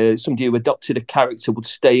somebody who adopted a character, would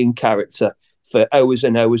stay in character for hours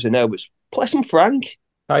and hours and hours, play some Frank.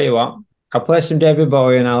 Tell you what. I'll play some David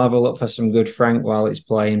Bowie and I'll have a look for some good Frank while it's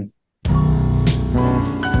playing.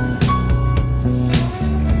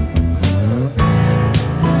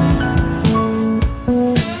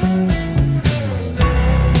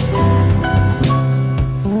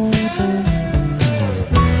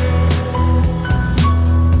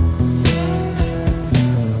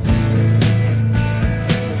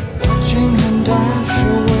 Watching him dash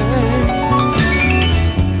away,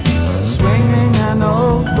 swinging an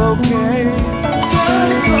old bouquet.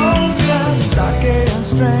 Sake and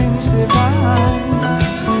strange divine.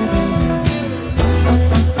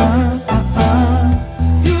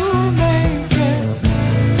 You'll make it.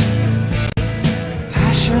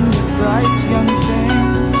 Passionate, bright young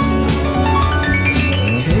things.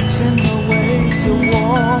 Takes him away to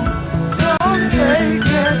war. Don't fake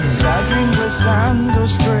it. Sagging the sandal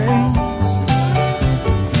strings.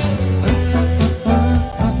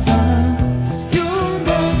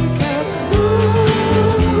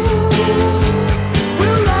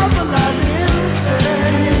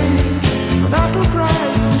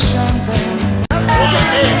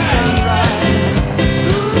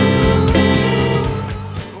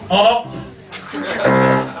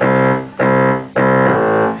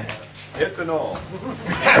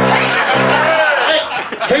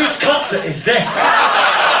 Whose concert is this?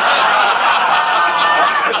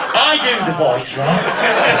 I do the voice, right?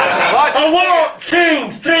 A 1,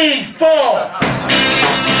 2, 3, 4.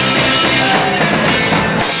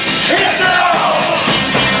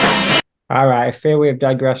 All right, I fear we have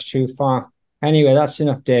digressed too far. Anyway, that's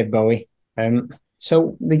enough Dave Bowie.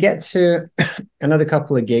 So we get to another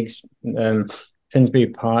couple of gigs. Finsbury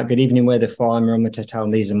Park, good evening, where the fallen Roma Totale,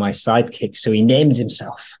 and these are my sidekicks. So he names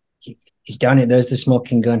himself. He's done it. There's the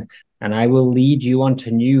smoking gun. And I will lead you on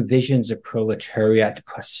to new visions of proletariat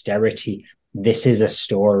posterity. This is a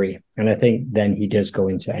story. And I think then he does go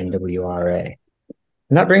into NWRA.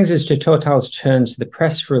 And that brings us to Totale's turn to the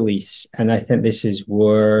press release. And I think this is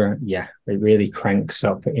where, it really cranks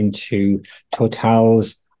up into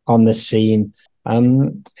Totale's on the scene.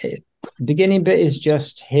 Beginning bit is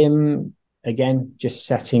just him, again, just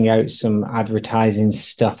setting out some advertising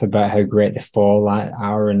stuff about how great the Fall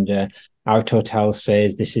are. And our Totale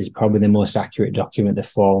says this is probably the most accurate document the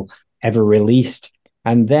Fall ever released.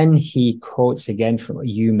 And then he quotes again from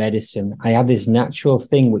You Medicine. I have this natural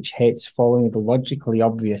thing which hates following the logically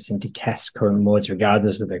obvious and detests current modes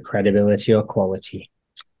regardless of their credibility or quality.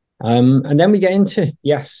 And then we get into,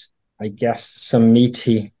 some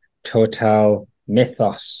meaty Totale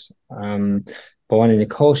mythos. Born in a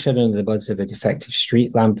coal shed under the buzz of a defective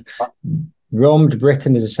street lamp, roamed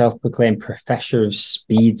Britain as a self-proclaimed professor of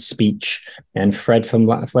speed speech, and fled from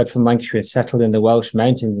Lancashire and settled in the Welsh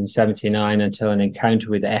mountains in 79 until an encounter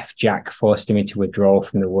with F. Jack forced him into withdrawal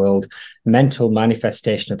from the world. Mental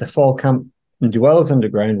manifestation of the fall camp, and dwells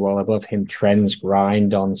underground while above him trends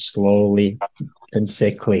grind on slowly and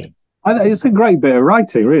sickly. It's a great bit of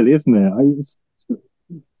writing, really, isn't it? It's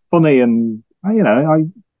funny, and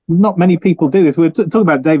not many people do this. We're talking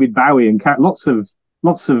about David Bowie and lots of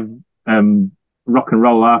rock and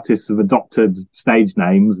roll artists have adopted stage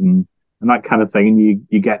names and that kind of thing. And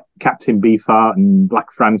you get Captain Beefheart and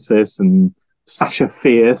Black Francis and Sasha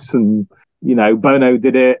Fierce, and Bono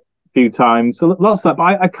did it a few times. So lots of that.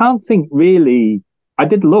 But I can't think really. I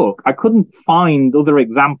did look. I couldn't find other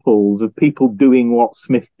examples of people doing what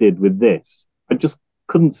Smith did with this. I just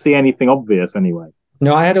couldn't see anything obvious anyway.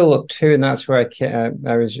 No, I had a look too, and that's where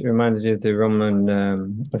I was reminded of the Roman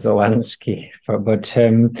Zelensky. But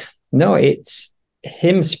no, it's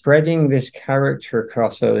him spreading this character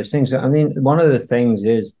across all these things. I mean, one of the things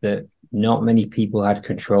is that not many people had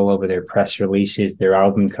control over their press releases, their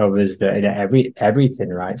album covers, everything,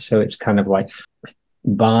 right? So it's kind of like,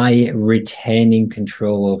 by retaining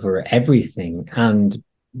control over everything and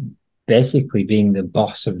basically being the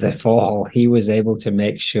boss of the Fall, he was able to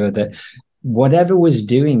make sure that whatever was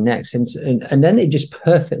doing next, and then it just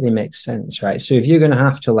perfectly makes sense, right? So if you're going to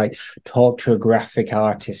have to like talk to a graphic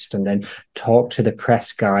artist and then talk to the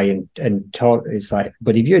press guy and talk, it's like,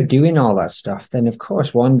 but if you're doing all that stuff, then of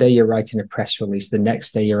course one day you're writing a press release, the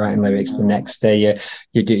next day you're writing lyrics, the next day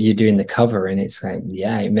you're doing the cover, and it's like,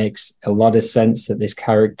 yeah, it makes a lot of sense that this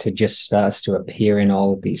character just starts to appear in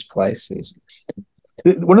all of these places.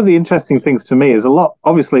 One of the interesting things to me is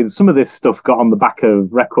obviously some of this stuff got on the back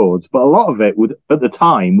of records, but a lot of it at the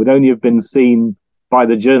time would only have been seen by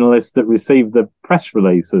the journalists that received the press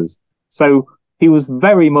releases. So he was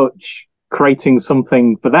very much creating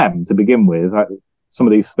something for them to begin with. Some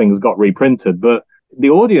of these things got reprinted, but the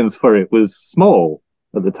audience for it was small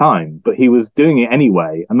at the time, but he was doing it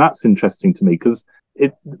anyway. And that's interesting to me because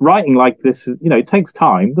writing like this is, it takes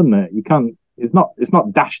time, doesn't it? You can't, it's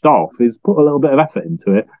not dashed off. He's put a little bit of effort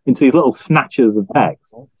into these little snatches of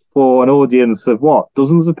text for an audience of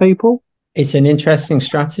dozens of people. It's an interesting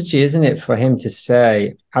strategy, isn't it, for him to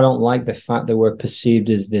say, I don't like the fact that we're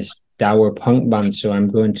perceived as this dour punk band, so I'm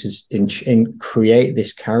going to create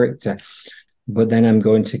this character, but then I'm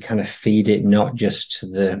going to kind of feed it not just to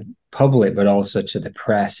the public, but also to the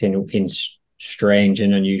press in strange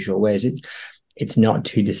and unusual ways. It's not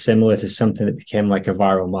too dissimilar to something that became like a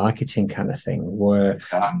viral marketing kind of thing, where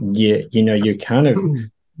you're kind of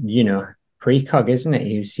precog, isn't it?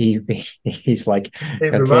 He's like,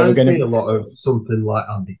 it reminds me a lot of something like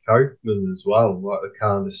Andy Kaufman as well, like the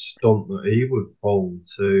kind of stunt that he would pull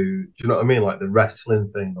to, do you know what I mean, like the wrestling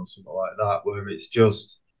thing or something like that, where it's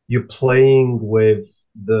just you're playing with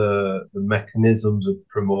the mechanisms of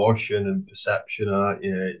promotion and perception, aren't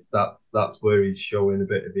you? That's where he's showing a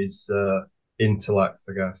bit of his intellect,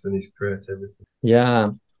 I guess, and his creativity.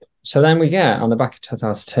 Yeah. So then we get on the back of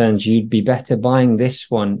Totale's turns, you'd be better buying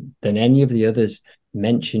this one than any of the others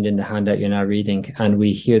mentioned in the handout you're now reading. And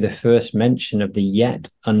we hear the first mention of the yet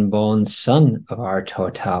unborn son of our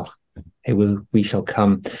Totale. We shall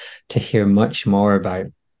come to hear much more about.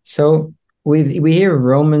 So we hear of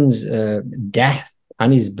Roman's death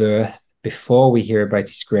and his birth before we hear about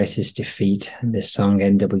his greatest defeat, the song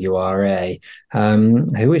NWRA.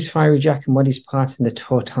 Who is Fiery Jack and what is part in the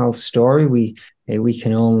Totale story? We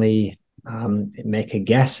can only make a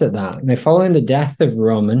guess at that. Now, following the death of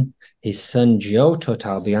Roman, his son Joe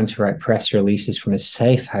Totale began to write press releases from a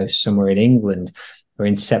safe house somewhere in England, or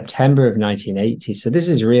in September of 1980. So this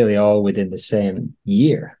is really all within the same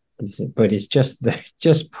year. But it's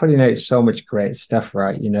just putting out so much great stuff,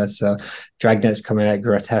 right? So Dragnet's coming out,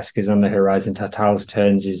 Grotesque is on the horizon, Totale's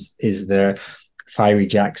Turns is the Fiery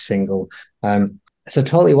Jack single. So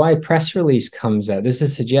Totally Wide press release comes out. There's a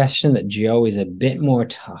suggestion that Joe is a bit more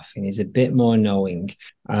tough and he's a bit more knowing.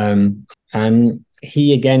 And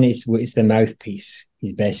he, again, is the mouthpiece.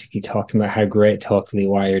 He's basically talking about how great Totally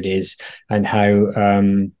Wired is and how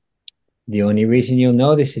the only reason you'll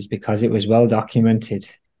know this is because it was well documented.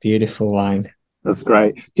 Beautiful line. That's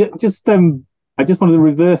great. I just wanted to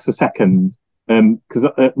reverse a second because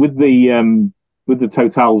with the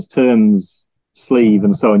Totale's Turns sleeve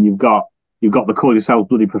and so on, you've got the Call Yourself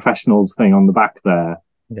Bloody Professionals thing on the back there,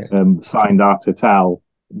 signed R. Totale.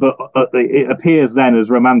 But it appears then as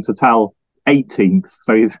Roman Totale 18th,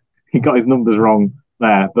 so he got his numbers wrong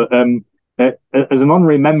there. But as an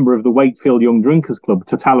honorary member of the Wakefield Young Drinkers Club,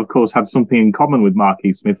 Totale, of course, had something in common with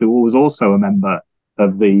Marquis Smith, who was also a member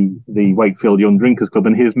of the Wakefield Young Drinkers Club,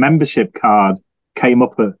 and his membership card came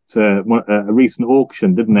up at a recent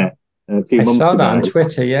auction, didn't it? A few months ago. I saw that on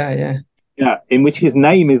Twitter, yeah, in which his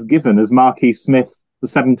name is given as Marquis Smith the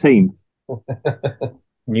 17th.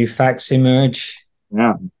 New facts emerge.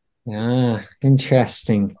 Yeah,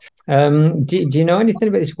 interesting. Do you know anything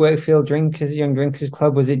about this Wakefield Young Drinkers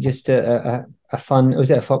Club? Was it just a fun? Was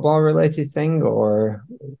it a football related thing, or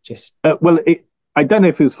just? Well, I don't know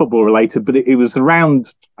if it was football related, but it was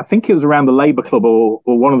around. I think it was around the Labour Club or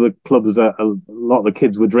one of the clubs that a lot of the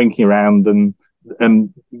kids were drinking around, and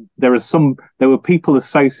there were people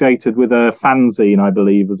associated with a fanzine, I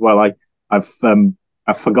believe, as well. I've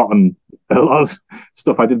forgotten a lot of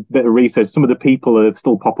stuff. I did a bit of research. Some of the people that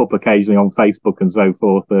still pop up occasionally on Facebook and so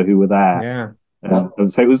forth who were there. Yeah.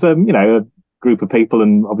 And so it was a group of people,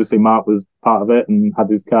 and obviously Mark was part of it and had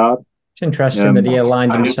his card. It's interesting that he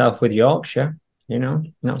aligned himself with Yorkshire.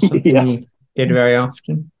 Not something he did very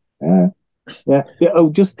often. Yeah. Oh,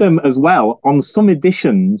 just as well, on some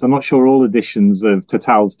editions, I'm not sure all editions of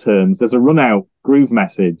Totale's terms, there's a run-out groove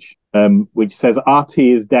message which says RT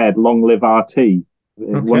is dead, long live RT. Okay.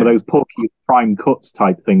 One of those Porky prime cuts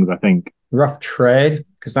type things, I think. Rough trade,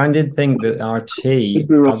 because I did think that RT,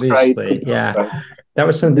 obviously, that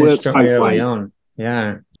was something that struck me early on.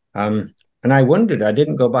 Yeah. And I wondered, I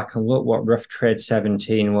didn't go back and look what Rough Trade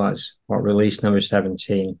 17 was, what release number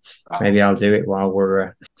 17. Maybe I'll do it while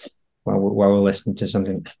we're listening to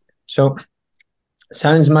something. So,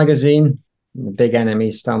 Sounds Magazine, the big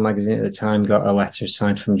enemy style magazine at the time, got a letter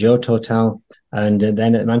signed from Joe Totale, and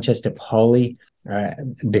then at Manchester Poly,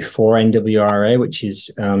 before NWRA, which is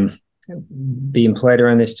being played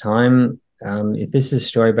around this time. This is a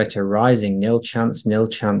story about a rising nil chance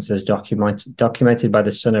as documented by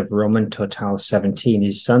the son of Roman Totale 17.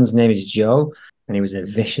 His son's name is Joe, and he was a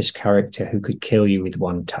vicious character who could kill you with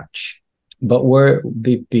one touch. But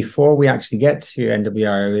before we actually get to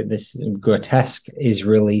NWRA, this Grotesque is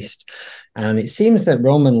released, and it seems that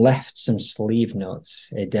Roman left some sleeve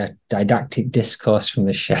notes, a didactic discourse from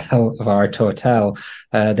the shell of our Totale.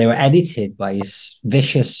 They were edited by his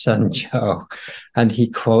vicious son, Joe, and he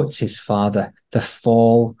quotes his father, "The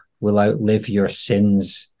fall will outlive your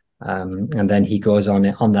sins." And then he goes on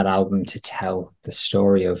that album to tell the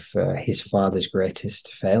story of his father's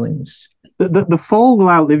greatest failings. The fall will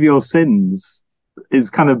outlive your sins is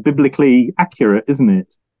kind of biblically accurate, isn't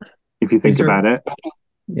it? If you think about it.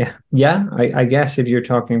 Yeah. I guess if you're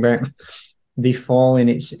talking about the fall in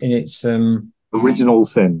its original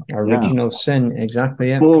sin. Sin, exactly.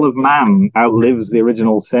 Yeah. The fall of man outlives the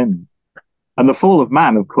original sin, and the fall of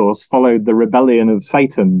man, of course, followed the rebellion of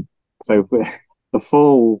Satan. So the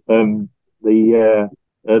fall, the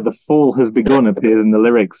fall has begun appears in the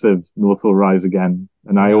lyrics of North Will Rise Again,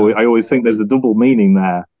 and I always think there's a double meaning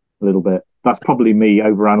there a little bit. That's probably me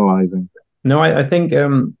overanalyzing. No, I think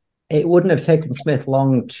it wouldn't have taken Smith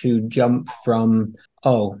long to jump from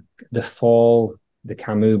the fall, the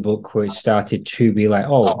Camus book, where it started to be like,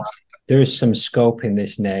 there's some scope in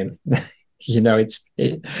this name.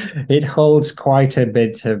 It holds quite a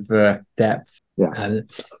bit of depth. Yeah.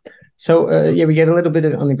 We get a little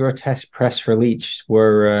bit on the Grotesque press release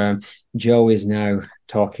where Joe is now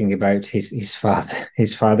talking about his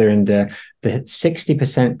father, and the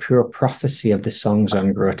 60% pure prophecy of the songs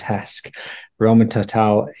on Grotesque. Roman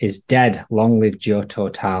Totale is dead. Long live Joe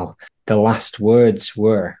Totale. The last words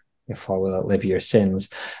were, "The fall will outlive your sins."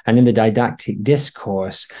 And in the didactic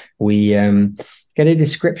discourse, we get a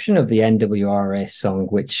description of the NWRA song,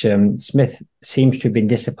 which Smith seems to have been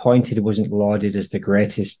disappointed it wasn't lauded as the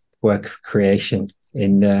greatest work of creation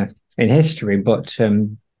in history, but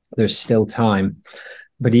there's still time.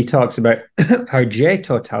 But he talks about how J.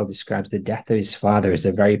 Totale describes the death of his father as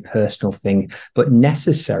a very personal thing, but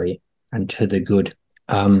necessary and to the good.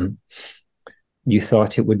 You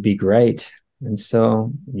thought it would be great. And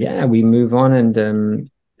so, we move on,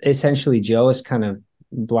 and essentially Joe is kind of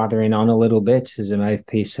blathering on a little bit as a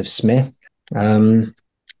mouthpiece of Smith.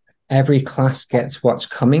 Every class gets what's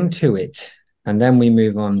coming to it. And then we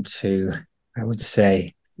move on to, I would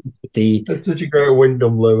say, That's such a great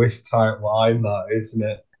Wyndham Lewis type line, that, isn't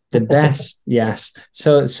it? The best, yes.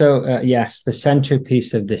 So, yes, the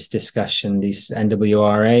centerpiece of this discussion, this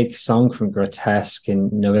NWRA song from Grotesque in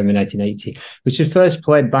November 1980, which was first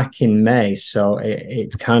played back in May. So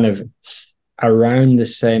it kind of around the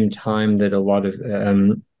same time that a lot of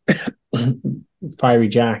Fiery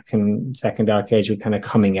Jack and Second Dark Age were kind of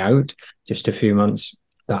coming out, just a few months.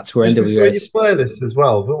 That's where NWRA. You play this as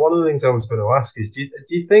well, but one of the things I was going to ask is, do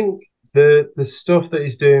you think the stuff that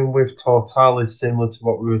he's doing with Totale is similar to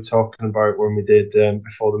what we were talking about when we did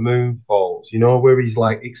Before the Moon Falls? Where he's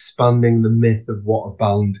like expanding the myth of what a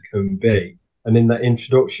band can be. And in that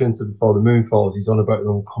introduction to Before the Moon Falls, he's on about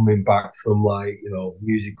them coming back from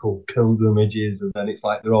musical pilgrimages, and then it's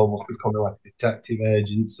like they're almost becoming like a detective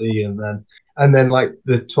agency, and then like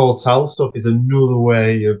the Totale stuff is another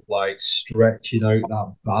way of like stretching out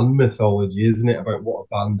that band mythology, isn't it? About what a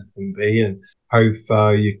band can be and how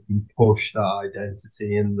far you can push that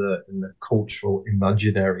identity in the cultural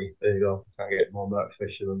imaginary. There you go. Can't get more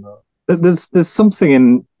artificial than that. there's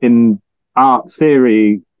something in art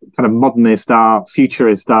theory, kind of modernist art,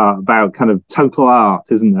 futurist art, about kind of total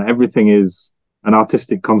art, isn't there? Everything is an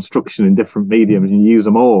artistic construction in different mediums, and you use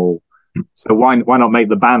them all. So why not make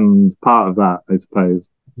the band part of that, I suppose?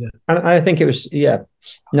 Yeah. And I think it was,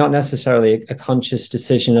 not necessarily a conscious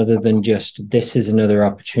decision, other than just, this is another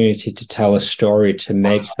opportunity to tell a story, to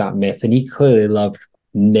make that myth. And he clearly loved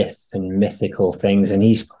myth and mythical things, and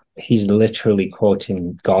he's literally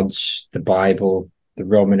quoting gods, the Bible, the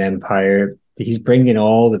Roman Empire. He's bringing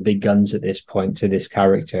all the big guns at this point to this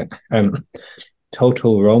character.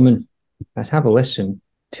 Total Roman. Let's have a listen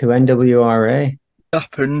to NWRA.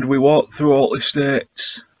 Happened, we walked through all the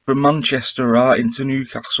states, from Manchester right into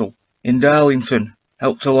Newcastle. In Darlington,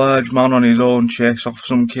 helped a large man on his own chase off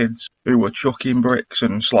some kids who were chucking bricks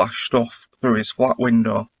and slash stuff through his flat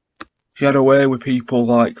window. He had a way with people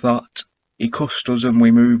like that. He cussed us and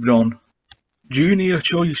we moved on. Junior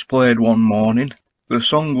Choice played one morning. The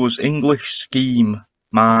song was English Scheme.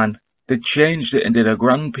 Man, they'd changed it and did a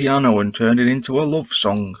grand piano and turned it into a love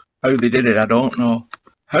song. How they did it, I don't know.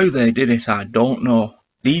 How they did it, I don't know.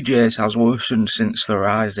 DJs has worsened since the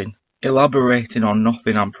rising. Elaborating on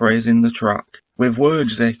nothing, I'm praising the track. With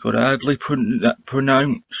words they could hardly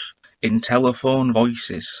pronounce in telephone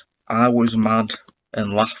voices. I was mad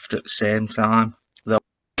and laughed at the same time.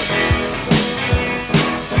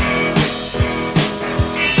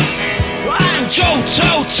 I'm Joe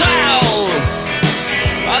Totale,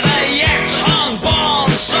 the yet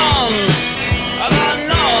unborn son. The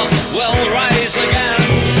North will rise again.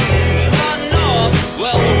 The North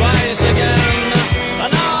will rise again.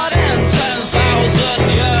 Not in 10,000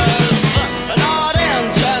 years. Not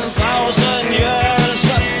in 10,000 years.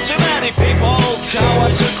 Too many people,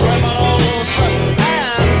 cowards and criminals, and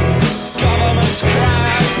government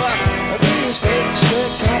crap. These kids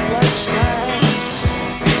stick up like snacks.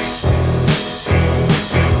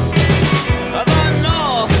 The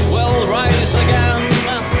North will rise again.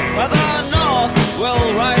 The North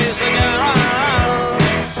will rise again.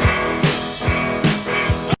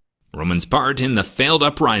 Roman's part in the failed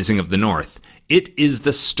uprising of the North. It is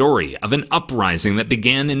the story of an uprising that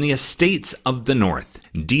began in the estates of the North.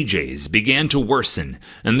 DJs began to worsen,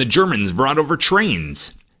 and the Germans brought over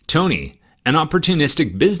trains. Tony, an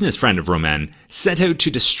opportunistic business friend of Roman, set out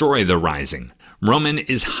to destroy the rising. Roman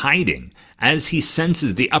is hiding as he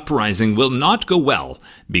senses the uprising will not go well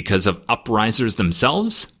because of uprisers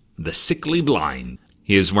themselves, the sickly blind.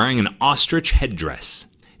 He is wearing an ostrich headdress.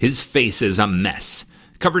 His face is a mess,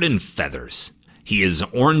 covered in feathers. He is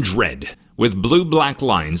orange-red, with blue-black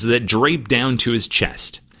lines that drape down to his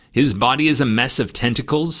chest. His body is a mess of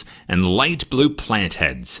tentacles and light blue plant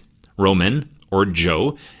heads. Roman, or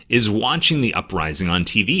Joe, is watching the uprising on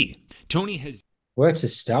TV. Tony has... Where to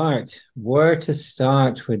start? Where to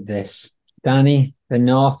start with this? Danny, the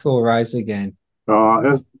North will rise again.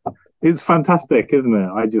 Oh, it's fantastic, isn't it?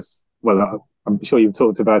 I'm sure you've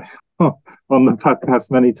talked about it on the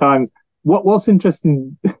podcast many times. What's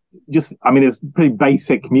interesting, it's pretty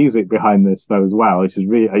basic music behind this though as well, which is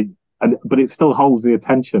really, but it still holds the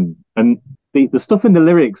attention. And the stuff in the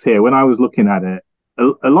lyrics here, when I was looking at it,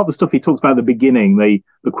 a lot of the stuff he talks about at the beginning,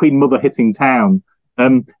 the Queen Mother hitting town.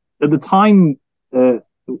 At the time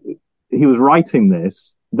he was writing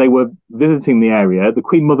this, they were visiting the area. The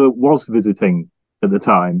Queen Mother was visiting at the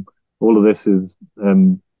time. All of this is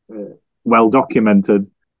well documented.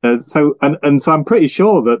 So I'm pretty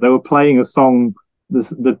sure that they were playing a song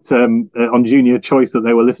that on Junior Choice that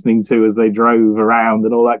they were listening to as they drove around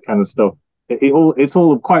and all that kind of stuff. It's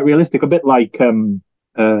all quite realistic, a bit like a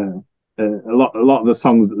lot of the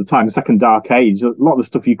songs at the time, Second Dark Age. A lot of the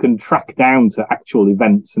stuff you can track down to actual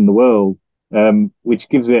events in the world, which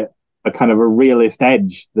gives it a kind of a realist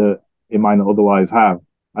edge that it might not otherwise have.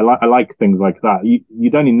 I like things like that.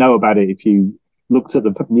 You'd only know about it if you looked at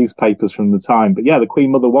the newspapers from the time. But yeah, the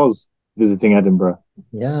Queen Mother was visiting Edinburgh.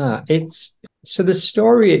 Yeah, so the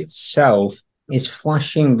story itself is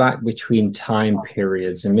flashing back between time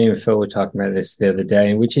periods. And me and Phil were talking about this the other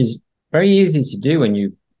day, which is very easy to do when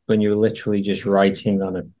you're literally just writing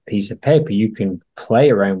on a piece of paper. You can play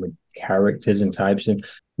around with characters and types, and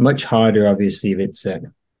much harder, obviously, if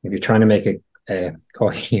you're trying to make a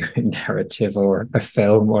coherent narrative or a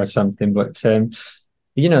film or something. But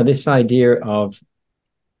this idea of,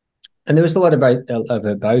 and there was a lot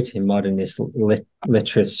about in modernist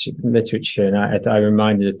literature, and I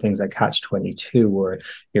reminded of things like Catch-22, where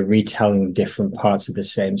you're retelling different parts of the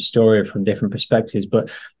same story from different perspectives, but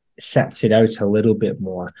sets it out a little bit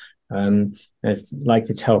more. I'd like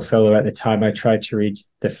to tell Phil, at the time I tried to read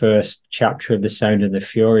the first chapter of The Sound and the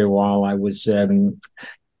Fury while I was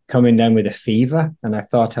coming down with a fever, and I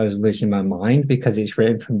thought I was losing my mind because it's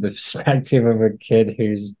written from the perspective of a kid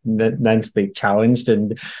who's mentally challenged,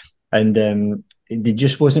 and it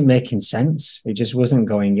just wasn't making sense. It just wasn't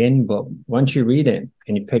going in. But once you read it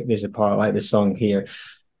and you pick this apart, like the song here,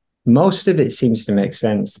 most of it seems to make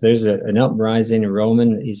sense. There's an uprising.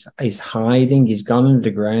 Roman is hiding. He's gone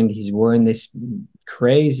underground. He's wearing this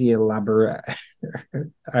crazy elaborate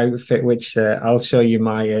outfit, which I'll show you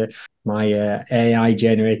my AI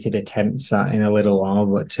generated attempts at in a little while.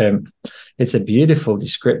 But it's a beautiful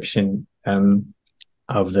description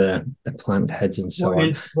of the plant heads and so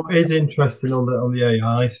on. What is interesting on the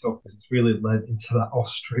AI stuff is it's really led into that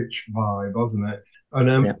ostrich vibe, hasn't it? And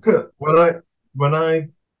when I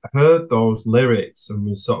heard those lyrics and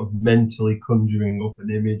was sort of mentally conjuring up an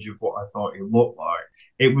image of what I thought he looked like,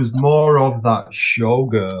 it was more of that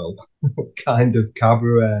showgirl kind of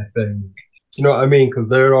cabaret thing. You know what I mean? Because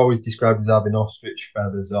they're always described as having ostrich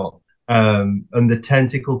feathers on. And the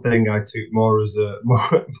tentacle thing I took more as a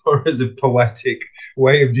poetic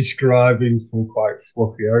way of describing some quite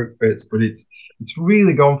fluffy outfits, but it's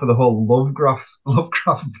really gone for the whole Lovecraft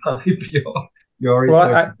vibe.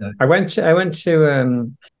 I went to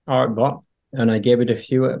Artbot and I gave it a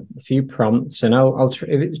few prompts, and I'll if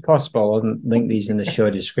it's possible I'll link these in the show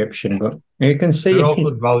description. But you can see they're all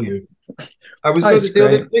good value. The other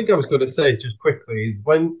thing I was going to say just quickly is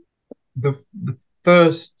when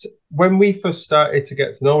when we first started to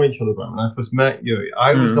get to know each other, when I first met you,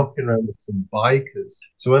 I was knocking around with some bikers.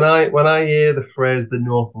 So when I hear the phrase "the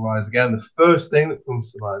North will rise again," the first thing that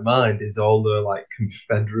comes to my mind is all the like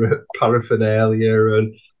Confederate paraphernalia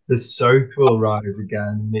and the South will rise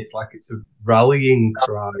again. And it's like it's a rallying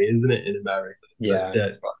cry, isn't it, in America? Yeah,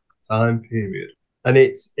 it's back that time period. And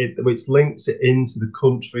which links it into the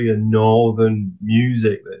country and northern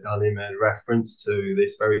music that Danny made reference to,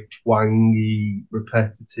 this very twangy,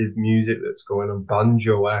 repetitive music that's going on,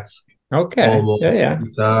 banjo-esque. Okay. Almost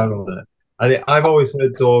guitar on it. And I've always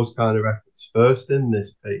heard those kind of records first in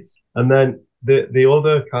this piece. And then the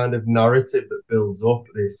other kind of narrative that builds up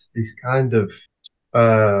this kind of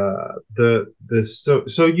so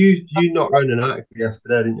you knocked around an article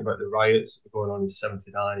yesterday, didn't you, about the riots that were going on in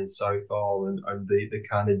 '79 in Southall and the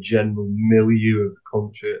kind of general milieu of the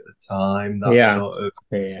country at the time.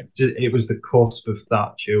 It was the cusp of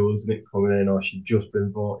Thatcher, wasn't it, coming in, or she'd just been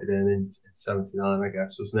voted in '79, I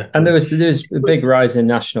guess, wasn't it? And there was a big rise in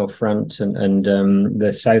National Front and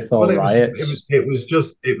the Southall riots. It was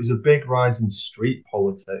a big rise in street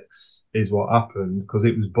politics, is what happened, because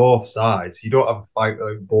it was both sides. You don't have a fight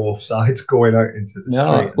like both sides going out into the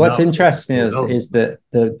street. What's interesting is that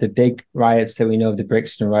the big riots that we know of, the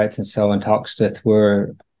Brixton riots and so on, Toxteth,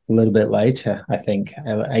 were a little bit later, I think,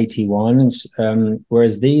 81.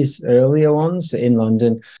 Whereas these earlier ones in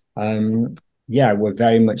London, were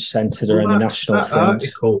very much centred around the National Front.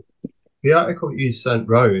 The article you sent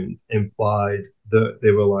round implied that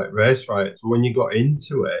they were like race riots. But when you got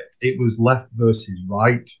into it, it was left versus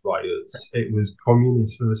right riots. It was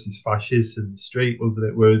communists versus fascists in the street, wasn't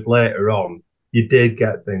it? Whereas later on, you did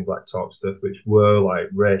get things like Toxteth, which were like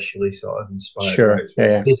racially sort of inspired. Sure,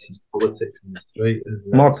 right? This is politics in the street,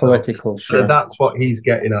 isn't it? More political, sure. That's what he's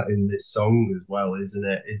getting at in this song as well, isn't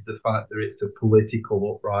it? Is the fact that it's a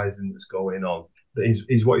political uprising that's going on. That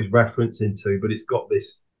is what he's referencing to, but it's got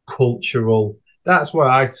this cultural. That's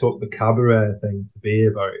why I took the cabaret thing to be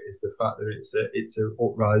about, is the fact that it's an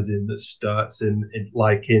uprising that starts in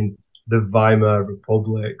the Weimar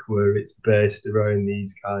Republic, where it's based around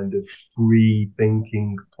these kind of free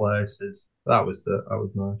thinking places. That was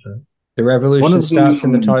my take. The revolution starts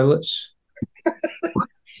in the toilets.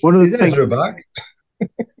 One of the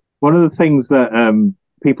things that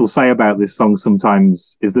people say about this song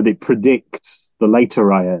sometimes is that it predicts the later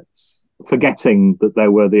riots, forgetting that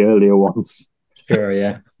there were the earlier ones. Sure,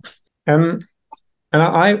 yeah. And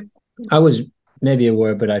I was maybe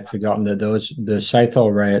aware, but I'd forgotten that the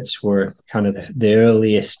Southall riots were kind of the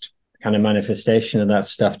earliest kind of manifestation of that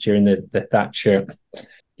stuff during the Thatcher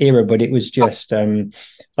era. But it was just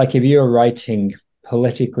like if you're writing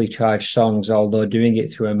politically charged songs, although doing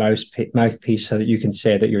it through a mouthpiece so that you can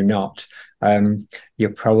say that you're not, you're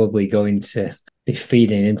probably going to be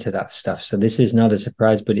feeding into that stuff. So this is not a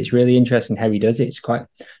surprise, but it's really interesting how he does it.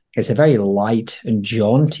 It's a very light and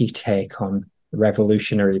jaunty take on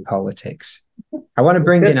revolutionary politics. I want to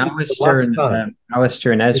bring in Alistair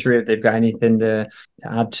and Ezra if they've got anything to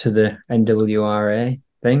add to the NWRA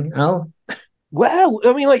thing. Al? Well,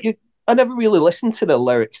 I mean, I never really listened to the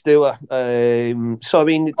lyrics, do I? So I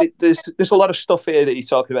mean, there's a lot of stuff here that he's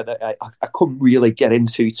talking about that I couldn't really get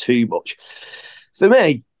into too much. For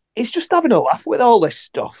me, it's just having a laugh with all this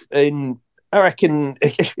stuff, and I reckon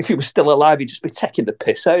if he was still alive, he'd just be taking the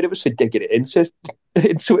piss out of us for digging it into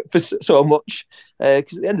it for so much.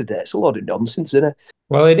 Because at the end of the day, it's a lot of nonsense, isn't it?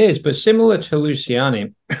 Well, it is, but similar to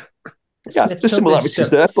Luciani. Yeah, there's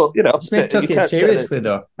similarities there, but Smith took it seriously,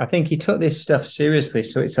 though. I think he took this stuff seriously,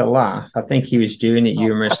 so it's a laugh. I think he was doing it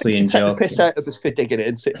humorously and joking. Take the piss out of us for digging it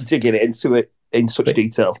into it in such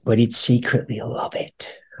detail. But he'd secretly love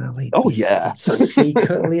it. Yeah,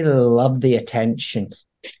 secretly love the attention.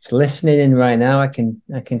 He's listening in right now. I can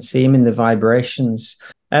see him in the vibrations.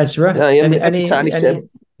 Ezra,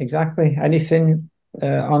 exactly. Anything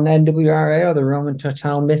on NWRA or the Roman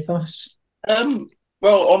Totale mythos?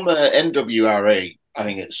 Well, on the NWRA, I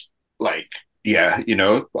think it's like,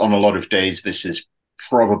 on a lot of days, this is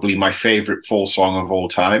probably my favorite fall song of all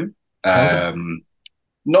time.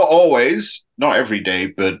 Not always, not every day,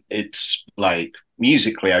 but it's like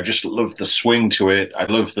musically, I just love the swing to it. I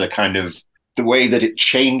love the kind of the way that it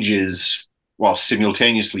changes while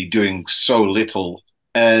simultaneously doing so little.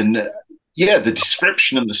 And the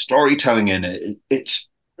description and the storytelling in it, it's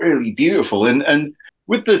really beautiful. And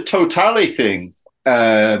with the Totale thing,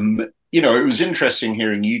 it was interesting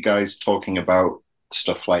hearing you guys talking about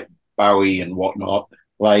stuff like Bowie and whatnot.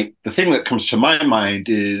 Like, the thing that comes to my mind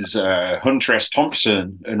is Hunter S.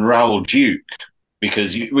 Thompson and Raoul Duke,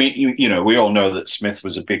 because we all know that Smith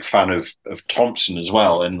was a big fan of Thompson as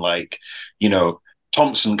well, and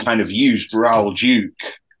Thompson kind of used Raoul Duke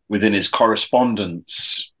within his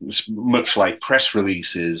correspondence, much like press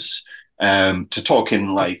releases, to talk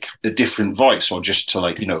in like a different voice, or just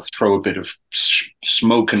to throw a bit of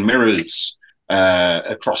smoke and mirrors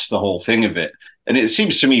across the whole thing of it. And it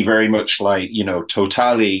seems to me very much like,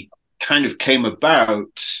 Totale kind of came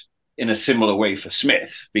about in a similar way for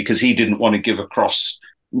Smith, because he didn't want to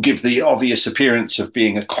give the obvious appearance of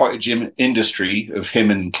being a cottage industry of him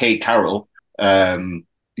and Kay Carroll.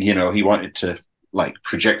 He wanted to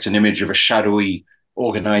project an image of a shadowy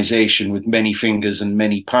organization with many fingers and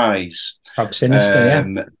many pies.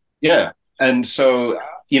 Sinister, yeah. And so,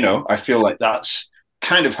 I feel like that's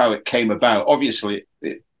kind of how it came about. Obviously,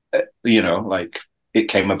 it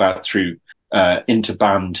came about through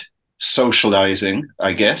interband socializing,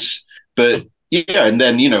 I guess. But and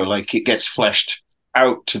then, it gets fleshed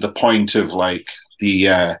out to the point of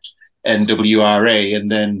the NWRA,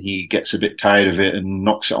 and then he gets a bit tired of it and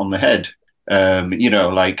knocks it on the head.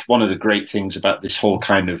 One of the great things about this whole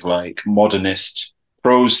kind of modernist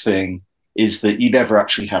prose thing is that you never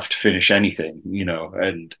actually have to finish anything,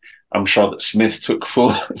 and I'm sure that Smith took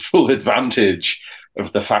full advantage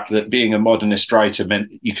of the fact that being a modernist writer meant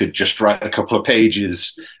you could just write a couple of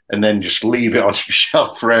pages and then just leave it on your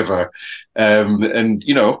shelf forever.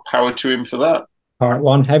 Power to him for that. Part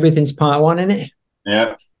one, everything's part one, isn't it?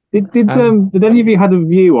 Yeah. Did any of you had a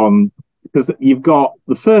view on, because you've got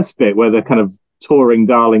the first bit where they're kind of touring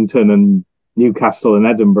Darlington and Newcastle and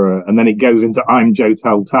Edinburgh, and then it goes into I'm Joe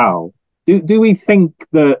Totale. Do we think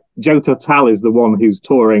that Joe Totale is the one who's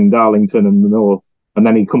touring Darlington and the North, and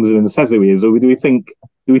then he comes in and says who he is, or do we think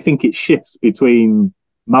it shifts between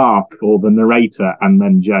Mark or the narrator and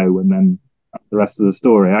then Joe and then the rest of the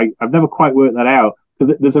story? I've never quite worked that out,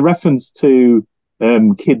 because there's a reference to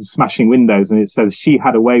kids smashing windows, and it says she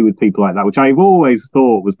had a way with people like that, which I've always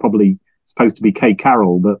thought was probably supposed to be Kay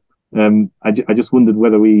Carroll, but I just wondered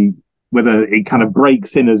whether it kind of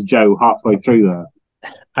breaks in as Joe halfway through there.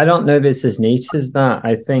 I don't know if it's as neat as that.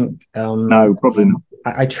 I think no, probably not.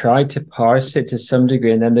 I tried to parse it to some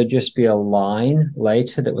degree, and then there'd just be a line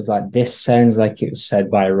later that was like, this sounds like it was said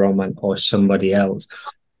by Roman or somebody else.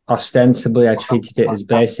 Ostensibly, I treated it as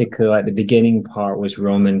basically like the beginning part was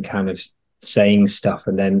Roman kind of saying stuff,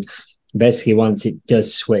 and then basically once it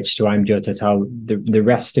does switch to I'm Joe Totale, the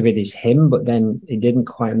rest of it is him. But then it didn't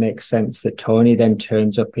quite make sense that Tony then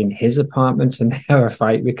turns up in his apartment and they have a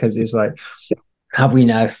fight, because it's like, have we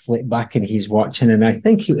now flipped back and he's watching? And I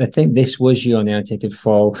think this was you on the Annotated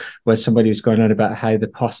Fall, where somebody was going on about how the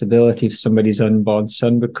possibility of somebody's unborn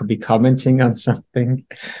son could be commenting on something.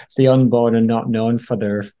 The unborn are not known for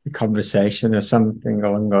their conversation or something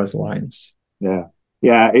along those lines. Yeah.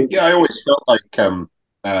 I always felt like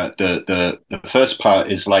the first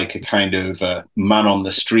part is like a kind of man on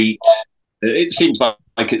the street. It seems like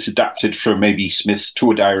it's adapted from maybe Smith's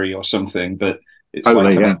tour diary or something, but it's a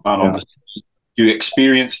man on the street. You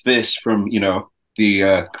experience this from,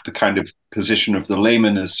 the kind of position of the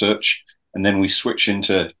layman as such, and then we switch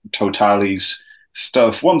into Totale's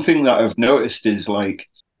stuff. One thing that I've noticed is a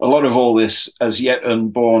lot of all this as yet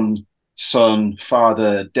unborn son,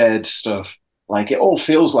 father, dead stuff, it all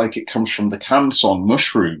feels like it comes from the Can song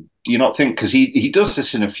Mushroom. Do you not think? Because he does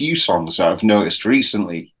this in a few songs that I've noticed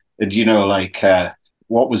recently. And,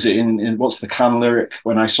 what was it in what's the can lyric?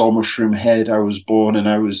 When I saw Mushroom Head, I was born and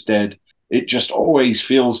I was dead. It just always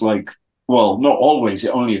feels like, well, not always, it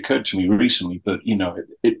only occurred to me recently, but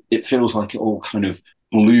it feels like it all kind of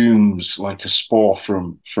blooms like a spore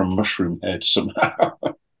from Mushroom Head somehow.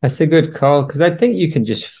 That's a good call, because I think you can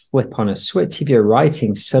just flip on a switch. If you're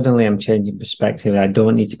writing, suddenly I'm changing perspective. I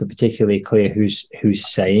don't need to be particularly clear who's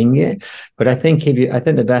saying it. But I think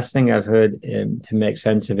the best thing I've heard to make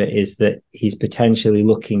sense of it is that he's potentially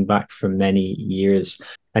looking back for many years,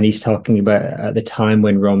 and he's talking about at the time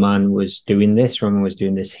when Roman was doing this,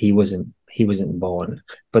 he wasn't born.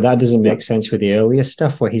 But that doesn't make sense with the earlier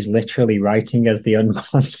stuff where he's literally writing as the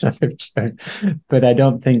unborn son of God. But I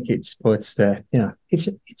don't think it's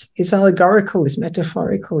allegorical, it's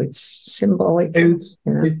metaphorical, it's symbolic.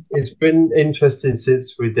 It's been interesting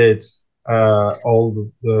since we did all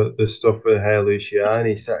the stuff with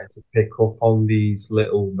F.A.L.L.O.U.T.P.O.D.C.A.S.T. Starting to pick up on these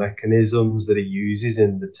little mechanisms that he uses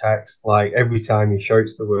in the text. Like every time he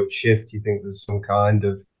shouts the word shift, you think there's some kind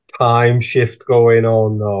of time shift going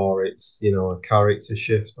on, or it's a character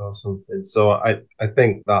shift or something. So I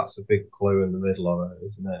think that's a big clue in the middle of it,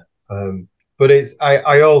 isn't it? But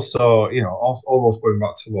I also, almost going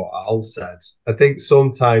back to what Al said, I think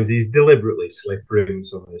sometimes he's deliberately slippery with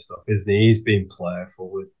some of this stuff, isn't he? He's been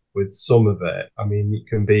playful with some of it. I mean,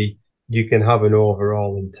 you can have an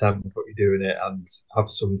overall intent with what you're doing it and have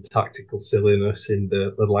some tactical silliness in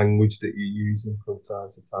the language that you're using from time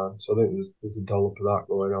to time. So I think there's a dollop of that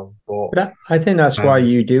going on. But I think that's why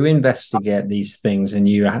you do investigate these things, and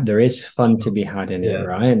there is fun to be had in it,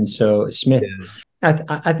 right? And so Smith,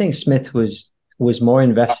 I think Smith was more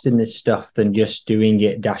invested in this stuff than just doing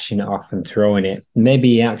it, dashing it off and throwing it.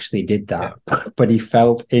 Maybe he actually did that, but he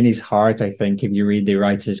felt in his heart, I think, if you read the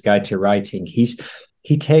Writer's Guide to Writing,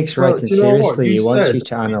 he takes writing seriously. He wants you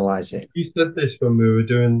to analyze it. You said this when we were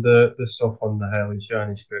doing the stuff on the Hail and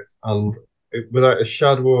Shiny script, and without a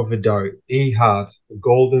shadow of a doubt, he had a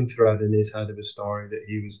golden thread in his head of a story that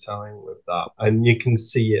he was telling with that. And you can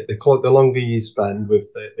see it. The longer you spend with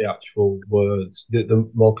the actual words, the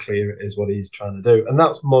more clear it is what he's trying to do. And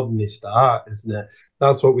that's modernist art, isn't it?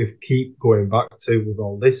 That's what we keep going back to with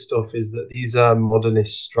all this stuff, is that these are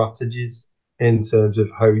modernist strategies in terms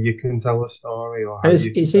of how you can tell a story. Or it's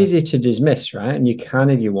easy to dismiss, right? And you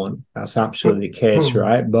can if you want. That's absolutely the case,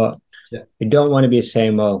 right? But you don't want to be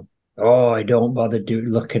saying, well, I don't bother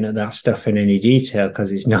looking at that stuff in any detail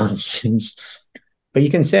because it's nonsense. But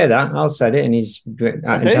you can say that. Al said it, and he's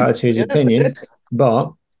entitled to his opinion.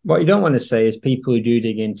 But what you don't want to say is people who do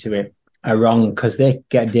dig into it are wrong because they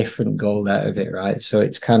get different gold out of it, right? So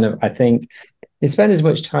it's kind of, I think, you spend as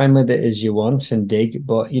much time with it as you want and dig,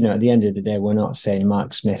 but at the end of the day, we're not saying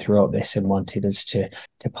Mark Smith wrote this and wanted us to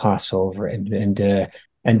pass over it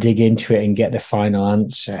and dig into it and get the final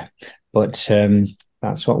answer. But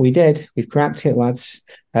that's what we did. We've cracked it, lads.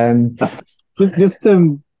 Just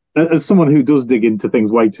as someone who does dig into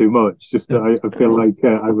things way too much, I feel like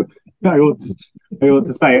I ought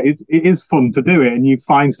to say it is fun to do it, and you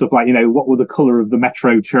find stuff like what were the colour of the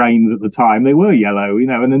metro trains at the time? They were yellow,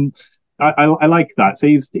 and then. I like that. So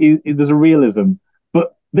there's a realism,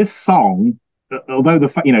 but this song, although the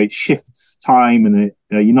fact it shifts time and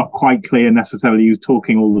you're not quite clear necessarily who's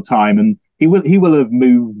talking all the time, and he will have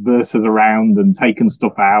moved verses around and taken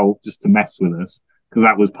stuff out just to mess with us because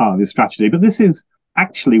that was part of his strategy. But this is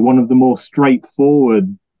actually one of the more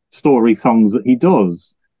straightforward story songs that he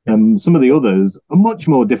does. Some of the others are much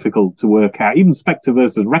more difficult to work out. Even Spectre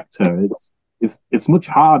versus Rector, it's much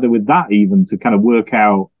harder with that even to kind of work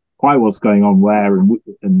out quite what's going on where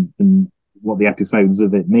and what the episodes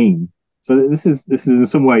of it mean. So this is in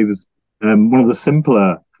some ways one of the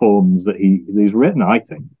simpler forms that he's written, I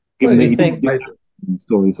think. Given that he didn't do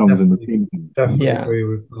story songs in the theme. Definitely agree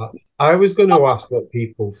with that. I was going to ask what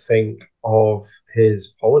people think of his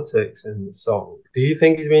politics in the song. Do you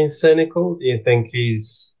think he's being cynical? Do you think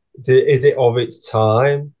is it of its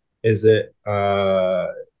time? Is it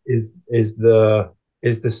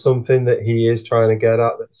is there something that he is trying to get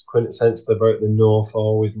at that's quintessential about the North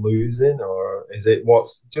always losing, or is it do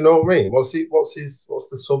you know what I mean? What's the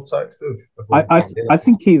subtext of I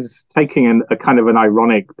think he's taking a kind of an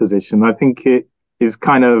ironic position. I think it is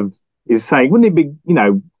kind of saying, wouldn't it be,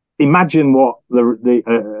 imagine what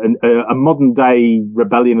a modern day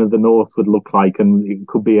rebellion of the North would look like, and it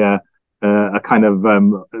could be a kind of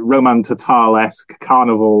Roman Totale-esque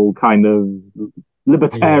carnival kind of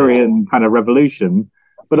libertarian kind of revolution,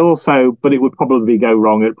 but it would probably go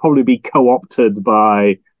wrong. It'd probably be co-opted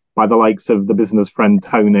by the likes of the business friend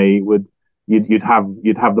Tony. You'd have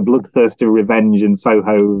the bloodthirsty revenge in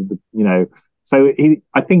Soho, So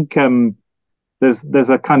I think there's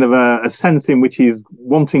a kind of a sense in which he's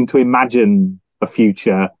wanting to imagine a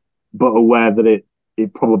future, but aware that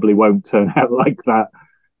it probably won't turn out like that.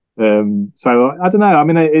 So I don't know. I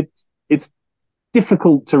mean, it's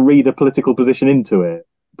difficult to read a political position into it,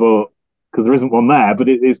 but because there isn't one there. But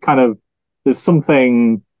it is kind of, there's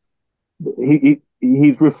something.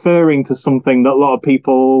 He's referring to something that a lot of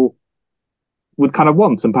people would kind of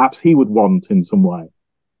want, and perhaps he would want in some way.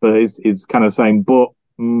 But it's kind of saying, but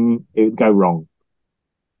it'd go wrong.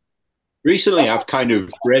 Recently, I've kind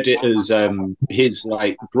of read it as his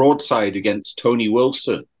like broadside against Tony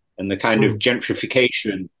Wilson and the kind of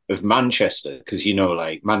gentrification of Manchester, because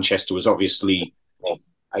like Manchester was obviously,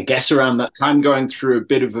 I guess, around that time going through a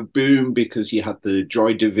bit of a boom because you had the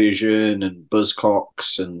Joy Division and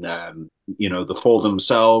Buzzcocks and the Fall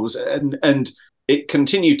themselves, and it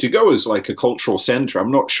continued to go as like a cultural centre.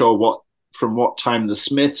 I'm not sure from what time the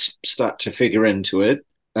Smiths start to figure into it,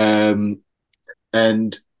 and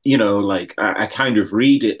like I kind of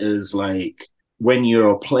read it as like when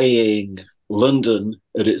you're playing London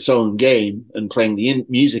at its own game and playing the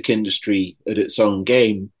music industry at its own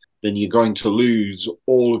game, then you're going to lose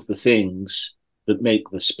all of the things that make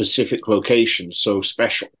the specific location so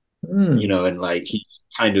special. And like he's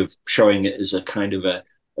kind of showing it as a kind of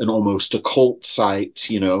an almost occult site,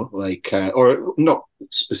 like or not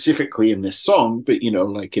specifically in this song, but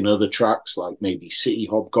like in other tracks, like maybe City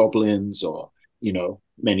Hobgoblins or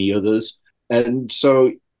many others. And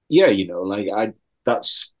so like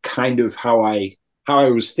that's kind of how I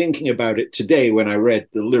was thinking about it today when I read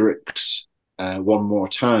the lyrics one more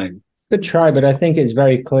time. Good try, but I think it's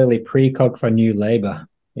very clearly precog for New Labour.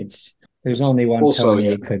 There's only one Tony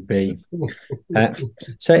it could be.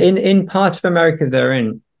 So in parts of America they're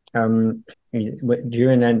in, during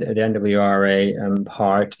the NWRA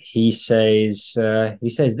part, he says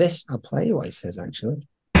this. I'll play you what he says actually.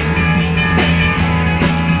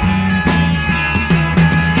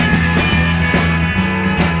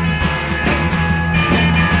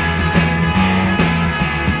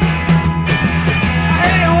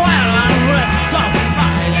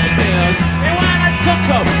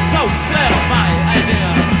 So clear my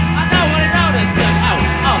ideas. I know when he noticed it out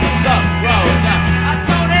on the road. And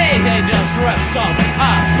Tony, he just ripped off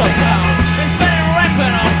Totale. He's been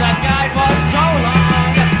ripping off that guy for so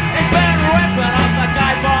long. He's been ripping off that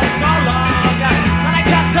guy for so long. And I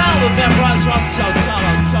can't tell the difference from Totale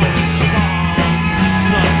and Tony's songs.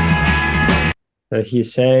 So he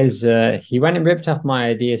says, he went and ripped off my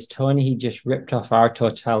ideas, Tony. He just ripped off our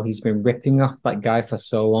Totale. He's been ripping off that guy for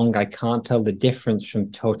so long. I can't tell the difference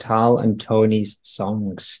from Totale and Tony's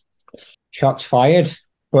songs. Shots fired,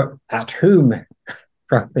 but at whom?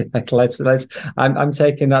 Probably like let's. I'm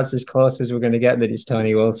taking that's as close as we're going to get that it's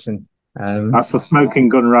Tony Wilson. That's the smoking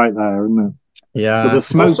gun right there, isn't it? Yeah. But the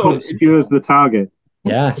smoke obscures the target.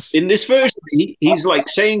 Yes. In this version, he's like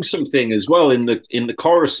saying something as well in the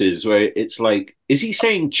choruses where it's like, is he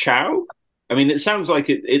saying "chow"? I mean, it sounds like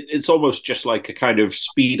it's almost just like a kind of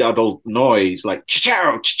speed-addled noise, like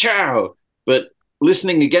 "chow, chow." But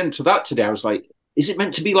listening again to that today, I was like, is it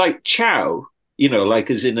meant to be like "chow"? Like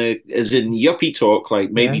as in yuppie talk, like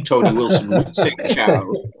maybe Tony Wilson would sing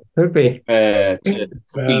 "chow." Could be to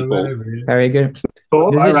people. Very good.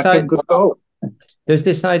 There's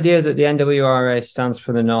this idea that the NWRA stands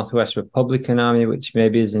for the Northwest Republican Army, which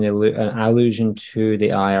maybe is an allusion to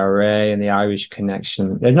the IRA and the Irish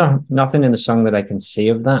connection. There's nothing in the song that I can see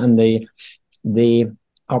of that, and the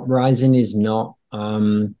uprising is not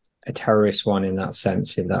a terrorist one in that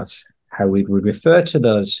sense, if that's how we would refer to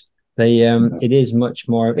those. It is much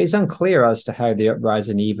more. It's unclear as to how the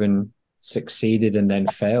uprising even succeeded and then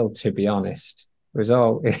failed. To be honest,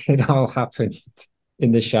 it all happened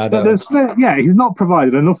in the shadows. He's not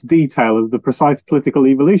provided enough detail of the precise political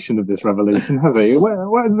evolution of this revolution, has he?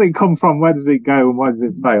 Where does it come from? Where does it go? And why does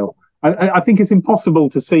it fail? I think it's impossible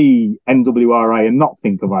to see NWRA and not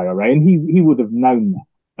think of IRA, and he would have known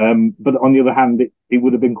that. But on the other hand, it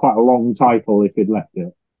would have been quite a long title if he'd left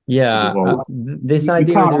it. Yeah, this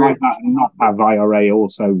idea you can't like that and not have IRA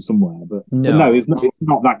also somewhere. But no, it's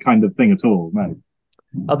not that kind of thing at all. No.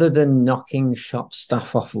 Other than knocking shop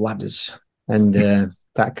staff off ladders and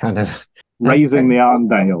that kind of raising the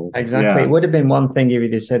Arndale. Exactly. Yeah. It would have been one thing if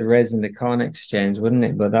he'd said raising the corn exchange, wouldn't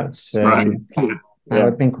it? But that's right. That would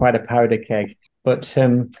have been quite a powder keg. But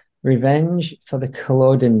revenge for the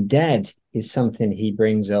Culloden dead is something he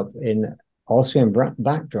brings up in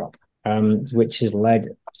Backdrop, which has led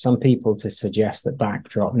some people to suggest that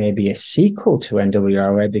Backdrop may be a sequel to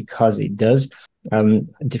NWRA because it does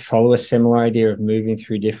to follow a similar idea of moving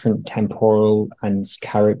through different temporal and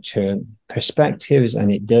character perspectives, and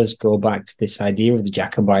it does go back to this idea of the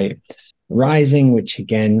Jacobite Rising, which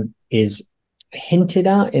again is hinted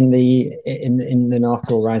at in the North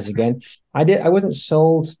will rise again. I wasn't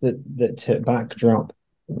sold that Backdrop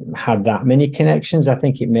had that many connections. I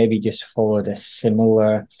think it maybe just followed a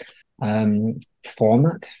similar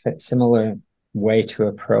format, similar way to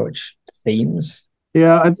approach themes.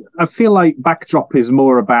 Yeah, I feel like Backdrop is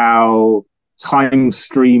more about time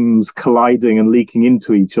streams colliding and leaking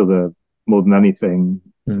into each other more than anything.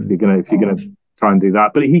 If you're gonna try and do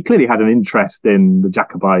that, but he clearly had an interest in the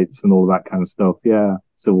Jacobites and all that kind of stuff. Yeah,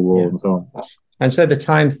 Civil War and so on. And so the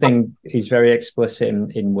time thing is very explicit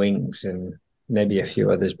in Wings and maybe a few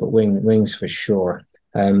others, but Wings for sure.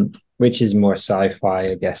 Which is more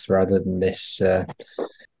sci-fi, I guess, rather than this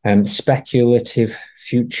speculative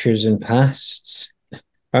futures and pasts.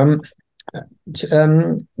 Mark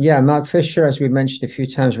Fisher, as we mentioned a few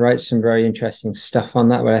times, writes some very interesting stuff on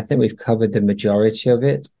that, but I think we've covered the majority of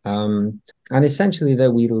it. And essentially, though,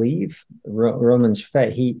 we leave Roman's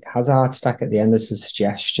fate. He has a heart attack at the end. There's a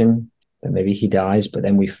suggestion that maybe he dies, but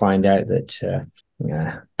then we find out that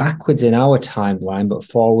backwards in our timeline, but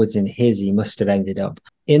forwards in his, he must have ended up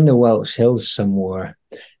in the Welsh Hills somewhere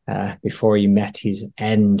before he met his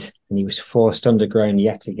end, and he was forced underground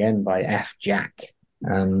yet again by F. Jack.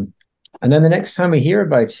 And then the next time we hear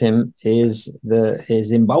about him is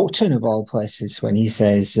in Bolton, of all places, when he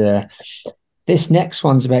says, this next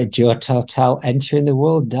one's about Joe Totale entering the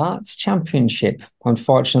World Darts Championship.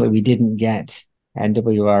 Unfortunately, we didn't get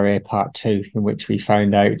NWRA Part 2, in which we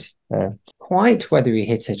found out quite whether he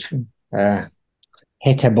hit a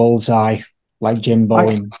bullseye like Jim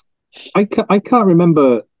Bowen. I can't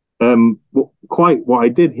remember quite what I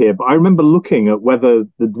did here, but I remember looking at whether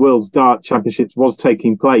the World's Dart Championships was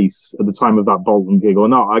taking place at the time of that Bolton gig or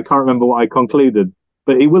not. I can't remember what I concluded,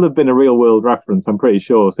 but it will have been a real world reference, I'm pretty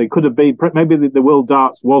sure. So it could have been, maybe the World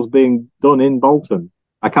Darts was being done in Bolton.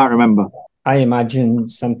 I can't remember. I imagine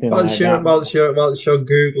something like that. While you're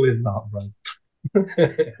Googling that,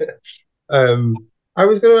 man. I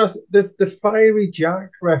was going to ask, the Fiery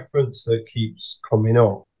Jack reference that keeps coming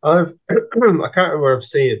up. I can't remember where I've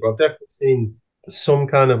seen it, but I've definitely seen some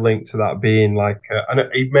kind of link to that being like, and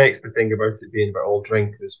it makes the thing about it being about all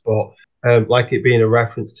drinkers, but like it being a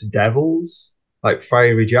reference to devils, like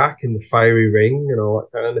Fiery Jack in the Fiery Ring and all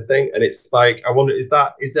that kind of thing. And it's like, I wonder, is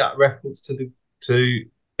that reference to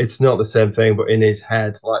it's not the same thing, but in his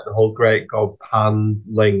head, like the whole Great God Pan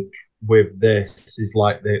link with this is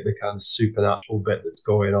like the kind of supernatural bit that's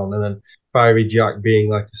going on, and then Fiery Jack being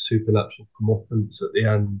like a supernatural comeuppance at the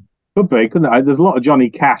end. Could be, couldn't it? There's a lot of Johnny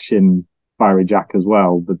Cash in Fiery Jack as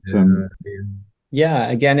well, but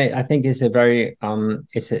again, I think it's a very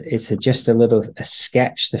it's just a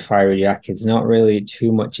sketch. The Fiery Jack, it's not really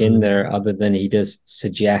too much in there, other than he does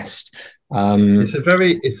suggest.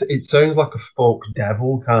 It sounds like a folk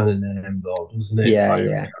devil kind of name, though, doesn't it?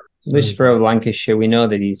 Yeah. Lucifer of Lancashire. We know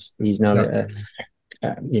that he's not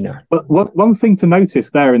But one thing to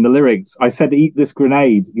notice there in the lyrics, I said, "Eat this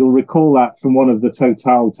grenade." You'll recall that from one of the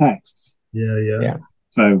Totale texts. Yeah.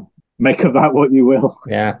 So make of that what you will.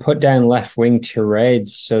 Yeah, put down left wing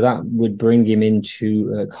tirades. So that would bring him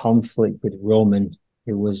into conflict with Roman,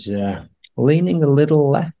 who was leaning a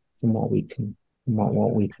little left from what we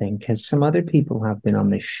think, as some other people have been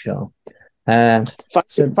on this show.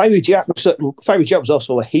 Fiery Jack was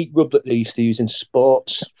also a heat rub that they used to use in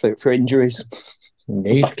sports for injuries.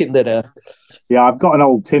 Indeed. Back in the day. Yeah, I've got an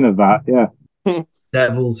old tin of that. Yeah.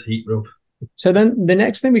 Devil's heat rub. So then the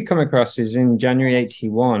next thing we come across is in January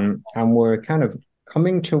 1981, and we're kind of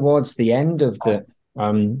coming towards the end of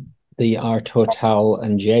the R Totale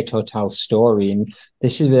and J Totale story, and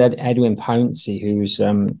this is with Edwin Pouncey, who's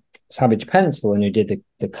Savage Pencil, and who did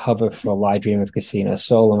the cover for "Lie Dream of Casino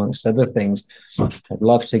Soul," amongst other things. I'd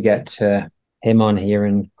love to get him on here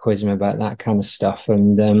and quiz him about that kind of stuff.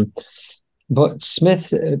 And but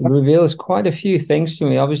Smith reveals quite a few things to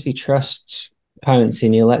me. He obviously trusts Pouncey,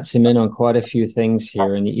 and he lets him in on quite a few things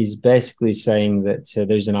here. And he's basically saying that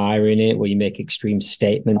there's an irony in it where you make extreme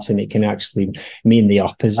statements and it can actually mean the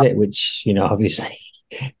opposite, which, obviously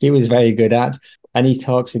he was very good at. And he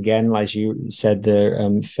talks again, as you said there,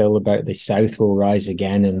 Phil, about the South will rise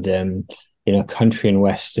again, and country and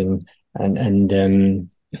Western, and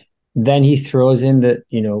then he throws in that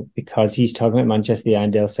because he's talking about Manchester the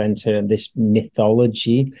Irondale Centre, and this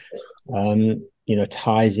mythology,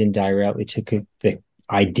 ties in directly to the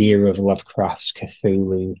idea of Lovecraft's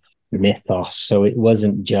Cthulhu mythos. So it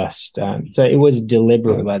wasn't just so it was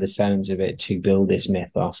deliberate by the sounds of it to build this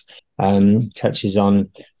mythos. Touches on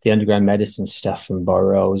the underground medicine stuff from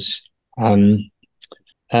Burroughs.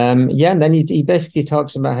 Yeah, and then he basically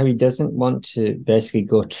talks about how he doesn't want to basically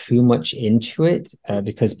go too much into it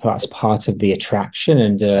because that's part of the attraction,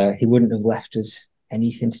 and he wouldn't have left us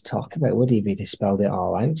anything to talk about, would he, if he'd spelled it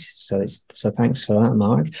all out? So thanks for that,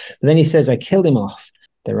 Mark. But then he says, I killed him off.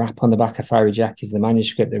 The rap on the back of Fiery Jack is the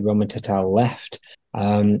manuscript that Roman Totale left.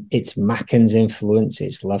 It's Macken's influence.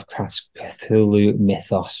 It's Lovecraft's Cthulhu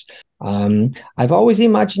mythos. I've always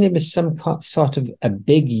imagined him as some sort of a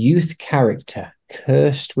big youth character,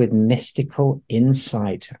 cursed with mystical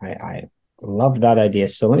insight. I love that idea.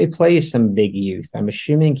 So let me play you some Big Youth. I'm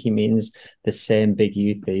assuming he means the same Big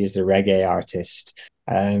Youth that is the reggae artist.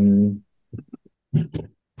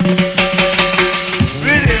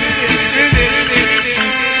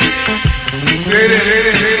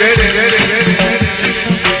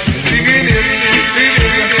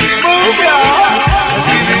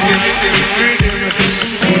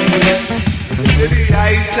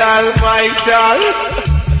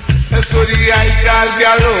 That's what the ital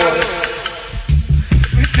galore.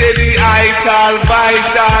 We say the ital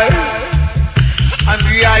vital and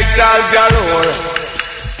the ital galore.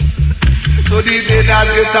 So the dead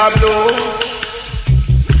get a blow.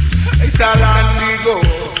 Ital and we go.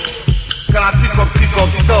 Gonna pick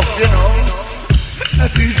up stuff, you know.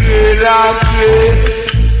 That is real and trade.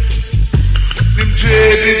 Them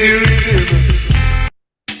trade in the rhythm.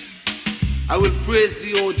 I will praise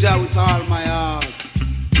thee, O Jah, with all my heart.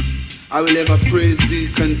 I will ever praise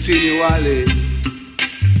thee continually.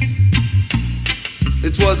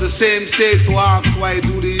 It was the same say to ask why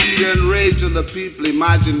do the heathen rage and the people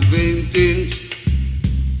imagine vain things.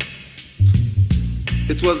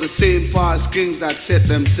 It was the same false kings that set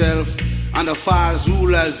themselves and the false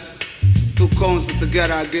rulers to counsel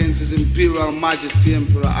together against his imperial majesty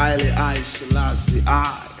Emperor Haile Selassie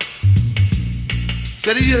I.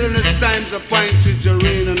 Said the illness times appointed, your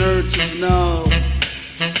reign on earth is now.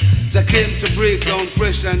 Jah came to break down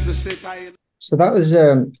pressure and to set high. So that was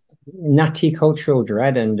Natty Cultural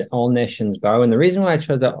Dread and All Nations Bow. And the reason why I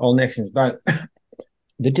chose that All Nations Bow,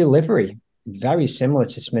 the delivery, very similar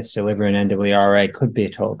to Smith's delivery in NWRA, could be a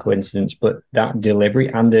total coincidence, but that delivery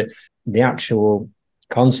and the actual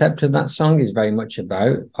concept of that song is very much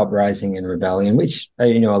about uprising and rebellion, which, a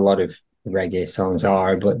lot of reggae songs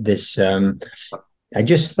are, but this... I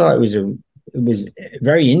just thought it was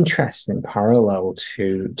very interesting parallel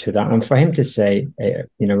to that, and for him to say,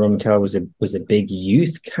 Roman Totale was a big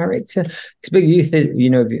youth character. Because Big Youth,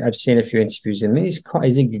 I've seen a few interviews with him.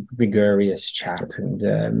 He's a gregarious chap,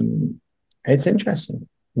 and it's interesting.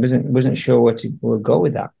 Wasn't sure where to go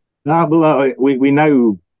with that. No, but we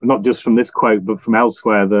know not just from this quote, but from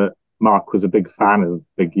elsewhere that Mark was a big fan of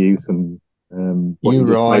Big Youth and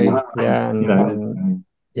Roy,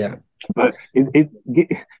 yeah. But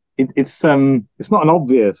it's not an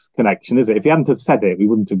obvious connection, is it? If he hadn't have said it, we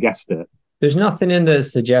wouldn't have guessed it. There's nothing in there that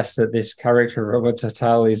suggests that this character, Robert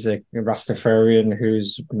Totale, is a Rastafarian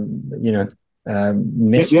who's, mystical.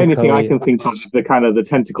 The only thing I can think of is the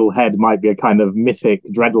tentacle head might be a kind of mythic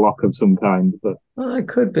dreadlock of some kind. But it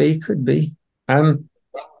could be.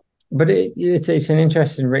 But it's an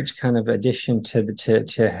interesting, rich kind of addition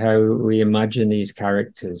to how we imagine these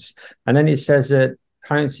characters. And then it says that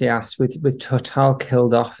Currency asks, with Totale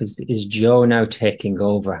killed off, is Joe now taking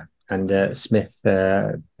over? And Smith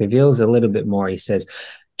reveals a little bit more. He says,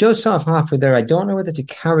 Joe's sort of halfway there. I don't know whether to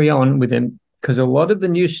carry on with him because a lot of the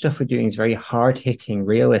new stuff we're doing is very hard-hitting,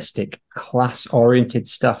 realistic, class-oriented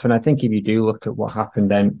stuff. And I think if you do look at what happened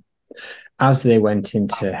then, as they went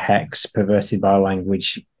into Hex, Perverted by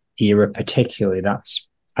Language era particularly,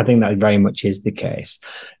 I think that very much is the case.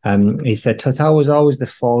 He said, Totale was always the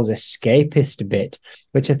Fall's escapist bit,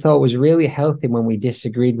 which I thought was really healthy when we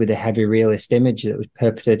disagreed with the heavy realist image that was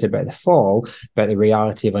perpetrated by the Fall, about the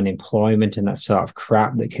reality of unemployment and that sort of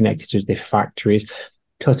crap that connected to the factories.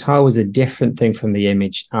 Totale was a different thing from the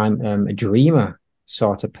image. I'm a dreamer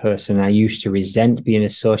sort of person. I used to resent being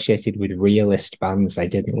associated with realist bands. I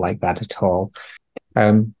didn't like that at all.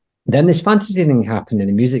 Then this fantasy thing happened in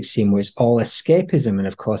the music scene where it's all escapism. And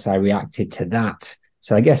of course, I reacted to that.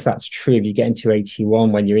 So I guess that's true if you get into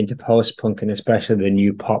 81, when you're into post-punk and especially the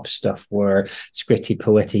new pop stuff where Scritti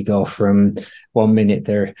Politti go from 1 minute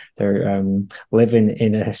they're living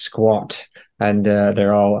in a squat and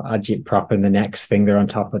they're all agitprop, and the next thing they're on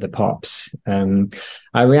top of the pops.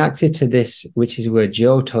 I reacted to this, which is where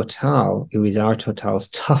Joe Totale, who is our Totale's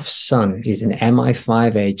tough son, is an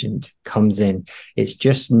MI5 agent, comes in. It's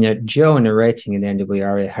just Joe narrating in the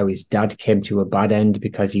NWRA how his dad came to a bad end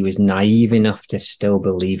because he was naive enough to still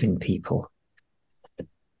believe in people.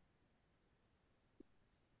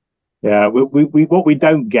 Yeah, we what we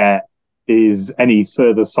don't get is any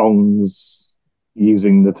further songs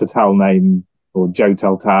using the Totale name or Joe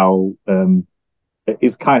Totale, it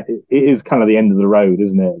is kind of the end of the road,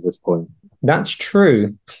 isn't it, at this point? That's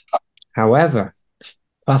true. However,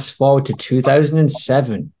 fast forward to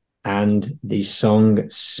 2007 and the song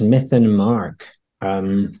Smith and Mark,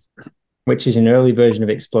 which is an early version of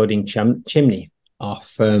Exploding Chimney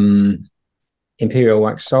off Imperial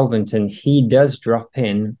Wax Solvent, and he does drop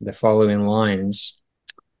in the following lines.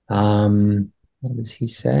 What does he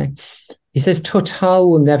say? He says, Totale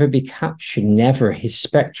will never be captured, never. His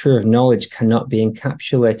spectre of knowledge cannot be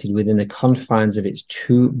encapsulated within the confines of its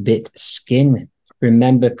 2-bit skin.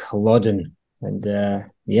 Remember Culloden. And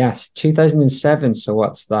yes, 2007. So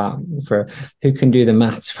what's that? For who can do the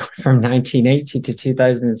maths from 1980 to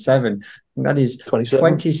 2007? That is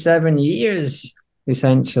 27 years,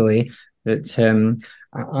 essentially, that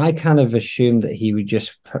I kind of assumed that he would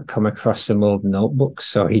just come across some old notebooks,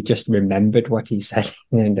 so he just remembered what he said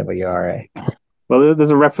in NWRA. Well,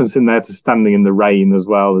 there's a reference in there to Standing in the Rain as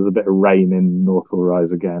well. There's a bit of rain in North Will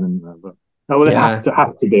Rise Again. And it has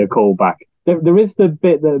to be a callback. There is the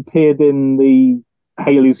bit that appeared in the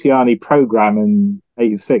Hey Luciani program in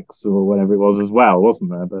 86 or whatever it was as well,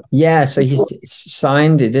 wasn't there? But yeah, so he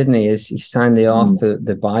signed it, didn't he? He signed the author,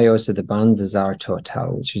 the bios of the bands as our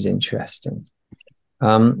Totale, which was interesting.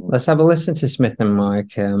 Let's have a listen to Smith and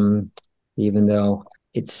Mark, even though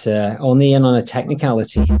it's only in on a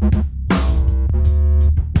technicality.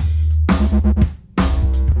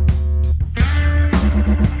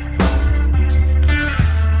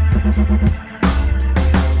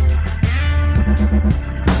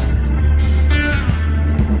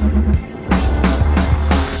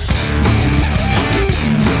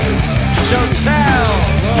 Totale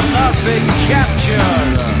will not be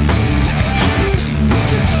captured.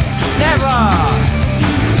 Never.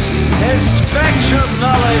 His spectrum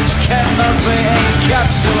knowledge cannot be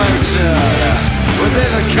encapsulated within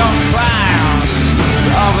the confines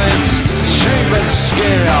of its treatment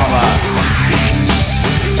scale.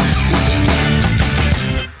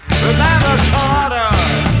 Remember Colorado,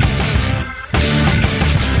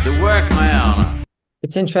 the workman.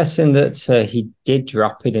 It's interesting that he did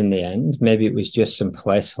drop it in the end. Maybe it was just some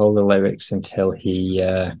placeholder lyrics until he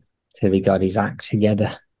got his act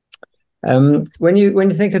together. When you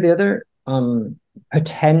think of the other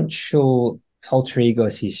potential alter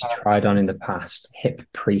egos he's tried on in the past, Hip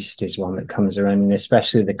Priest is one that comes around, and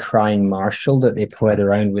especially the Crying Marshal that they played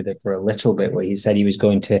around with it for a little bit, where he said he was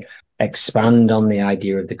going to expand on the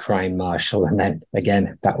idea of the Crying Marshal, and then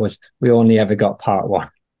again we only ever got part one.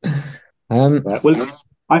 Well,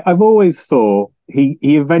 I've always thought he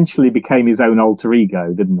eventually became his own alter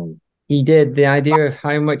ego, didn't he? He did. The idea of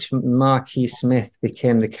how much Marquis Smith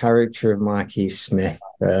became the character of Marquis Smith.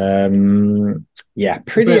 Yeah,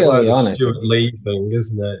 pretty early like on. the Stuart Lee thing,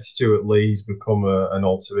 isn't it? Stuart Lee's become an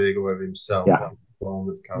alter ego of himself. Yeah,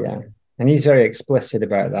 and he's very explicit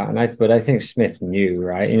about that. But I think Smith knew,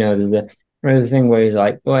 right? You know, there's the thing where he's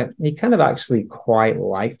like, boy, he kind of actually quite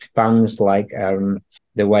liked bands like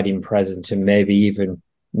The Wedding Present and maybe even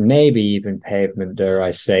Pavement, dare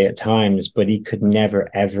I say, at times, but he could never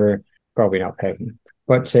ever. Probably not Pavement,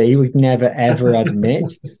 but he would never ever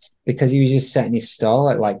admit, because he was just setting his stall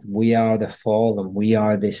at like, we are the Fall and we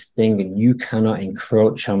are this thing and you cannot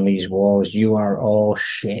encroach on these walls. You are all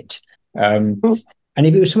shit. And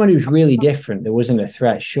if it was someone who's really different, there wasn't a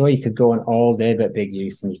threat. Sure, you could go on all day about Big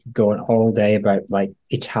Youth and you could go on all day about like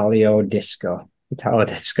Italo-disco,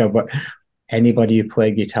 but anybody who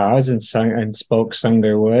played guitars and sung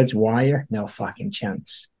their words, Wire, no fucking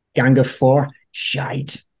chance. Gang of Four,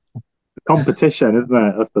 shite. Competition, isn't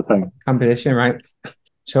it? That's the thing. Competition, right?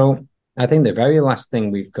 So I think the very last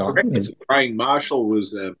thing we've got is Crying Marshal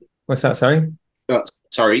was. What's that? Sorry.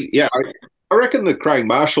 Sorry. Yeah, I reckon the Crying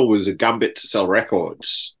Marshal was a gambit to sell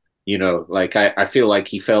records. You know, like I feel like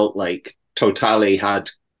he felt like Totale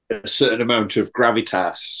had a certain amount of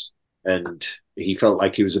gravitas, and he felt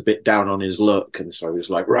like he was a bit down on his luck, and so he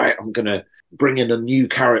was like, right, I'm gonna bring in a new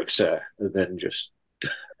character, and then just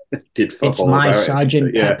did fuck all about it. It's my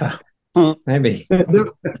Sergeant Pepper. Maybe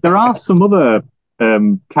there are some other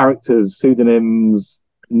characters, pseudonyms,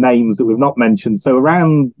 names that we've not mentioned. So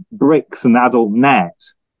around Bricks and Adult Net,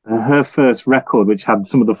 her first record, which had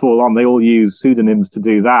some of the Fall On, they all used pseudonyms to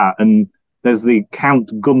do that. And there's the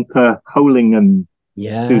Count Gunther Holingen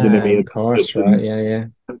pseudonym. Of course, right? Yeah.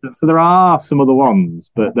 So there are some other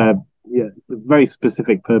ones, but they're very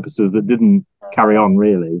specific purposes that didn't carry on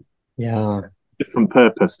really. Yeah, different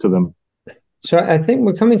purpose to them. So I think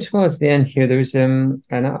we're coming towards the end here. There was an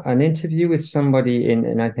interview with somebody in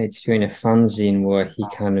 1982 in a fanzine where he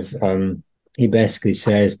kind of he basically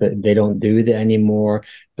says that they don't do that anymore.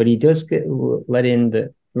 But he does get let in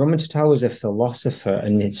that Roman Totale was a philosopher,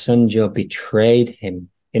 and his son Joe betrayed him.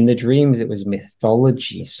 In the dreams, it was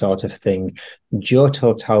mythology sort of thing. Joe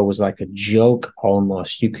Totale was like a joke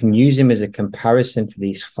almost. You can use him as a comparison for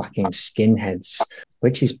these fucking skinheads,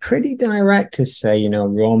 which is pretty direct to say, you know,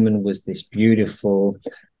 Roman was this beautiful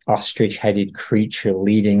ostrich-headed creature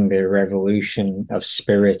leading the revolution of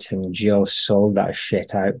spirit, and Joe sold that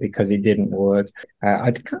shit out because it didn't work.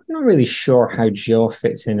 I'm not really sure how Joe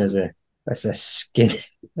fits in as a skinhead,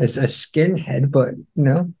 but you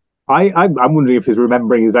know. I'm wondering if he's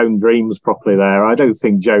remembering his own dreams properly there. I don't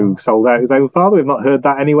think Joe sold out his own father. We've not heard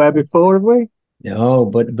that anywhere before, have we? No,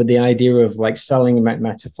 but the idea of like selling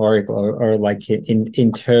metaphorical or like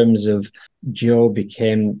in terms of Joe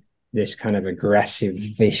became this kind of aggressive,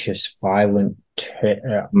 vicious, violent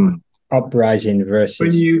uprising versus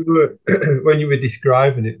when you were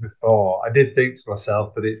describing it before, I did think to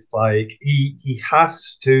myself that it's like he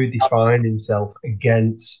has to define himself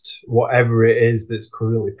against whatever it is that's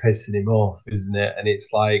currently pissing him off, isn't it? And it's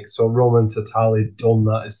like, so Roman Totale has done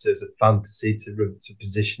that as a fantasy to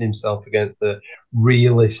position himself against the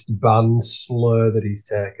realist band slur that he's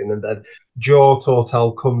taken, and then Joe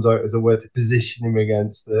Totale comes out as a way to position him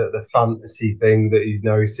against the fantasy thing that he's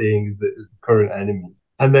now seeing as the current enemy.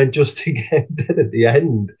 And then just to get at the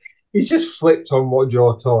end, he's just flipped on what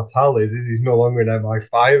Joe Totale is. He's no longer an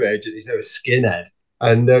MI5 agent. He's now a skinhead.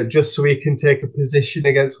 And just so he can take a position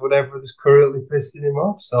against whatever is currently pissing him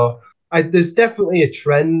off. So there's definitely a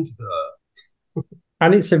trend there.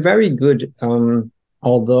 And it's a very good,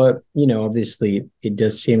 although, you know, obviously it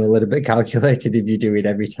does seem a little bit calculated if you do it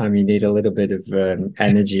every time you need a little bit of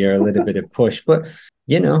energy or a little bit of push. But,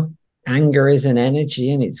 you know, anger is an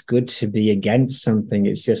energy, and it's good to be against something.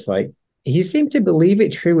 It's just like he seemed to believe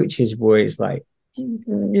it true, which is where it's like,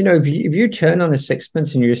 you know, if you turn on a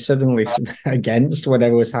sixpence and you're suddenly against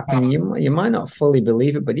whatever was happening, you might not fully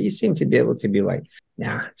believe it, but he seemed to be able to be like,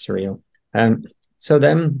 nah, it's real. So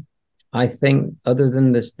then I think, other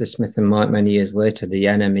than the Smith and Mark many years later, the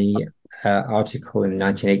NME article in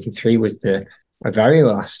 1983 was the very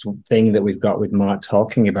last thing that we've got with Mark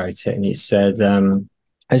talking about it, and he said,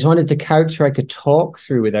 I just wanted to character I could talk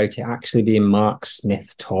through without it actually being Mark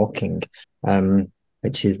Smith talking,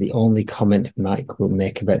 which is the only comment Mike will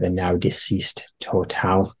make about the now deceased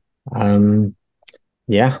Totale.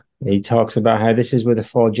 Yeah, he talks about how this is where the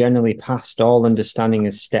fall generally past all understanding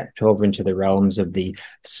has stepped over into the realms of the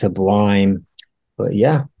sublime. But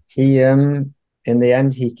yeah, he in the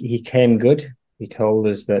end he came good. He told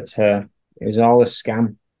us that it was all a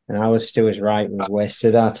scam, and I was still right. We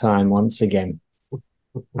wasted our time once again.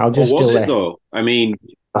 I'll just was it though? I mean,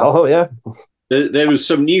 oh yeah, there was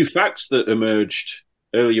some new facts that emerged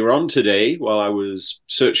earlier on today while I was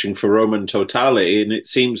searching for Roman Totale, and it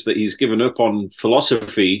seems that he's given up on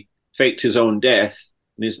philosophy, faked his own death,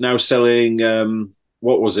 and is now selling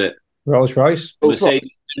what was it? Rolls Royce.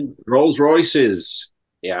 Rolls Royces.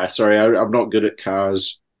 Yeah, sorry, I'm not good at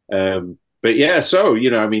cars. But yeah, so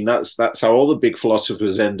you know, I mean, that's how all the big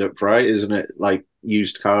philosophers end up, right? Isn't it? Like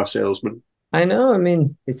used car salesmen. I know. I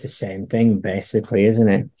mean, it's the same thing, basically, isn't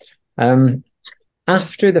it?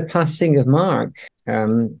 After the passing of Mark,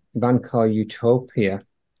 a band called Utopia,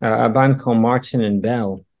 a band called Martin and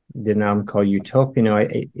Bell, did an album called Utopia. You know,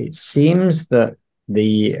 it seems that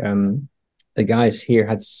the guys here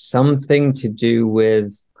had something to do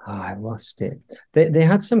with. Oh, I lost it. They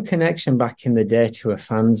had some connection back in the day to a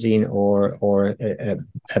fanzine or a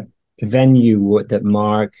venue that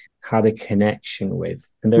Mark had a connection with.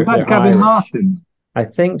 And was that Gavin Martin? I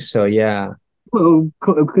think so, yeah. Well,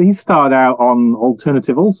 he started out on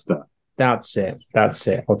Alternative Ulster. That's it.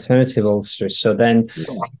 Alternative Ulster. So then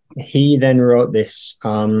he then wrote this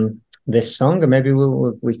this song, and maybe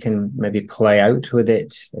we can maybe play out with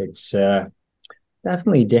it. It's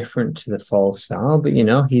definitely different to the Fall style, but you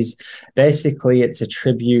know, he's basically, it's a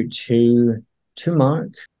tribute to Mark,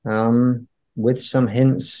 with some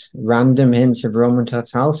hints, random hints of Roman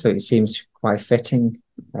Totale, so it seems quite fitting.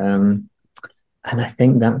 And I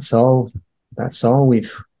think that's all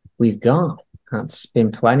we've got. That's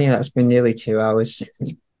been plenty. That's been nearly 2 hours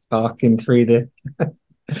talking through the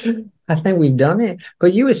I think we've done it.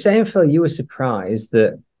 But you were saying, Phil, you were surprised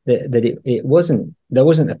that it wasn't, there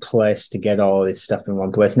wasn't a place to get all this stuff in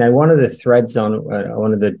one place. Now, one of the threads on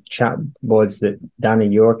one of the chat boards that Danny,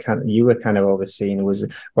 you were kind of overseeing was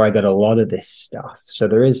where I got a lot of this stuff. So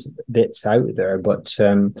there is bits out there, but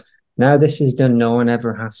now this is done, no one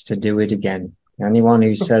ever has to do it again. Anyone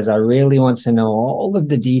who says, I really want to know all of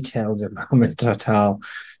the details of Roman Totale,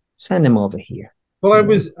 send them over here. Well,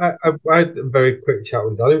 I had a very quick chat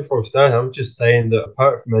with Danny before we started. I was just saying that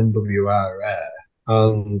apart from NWRA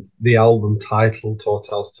and the album title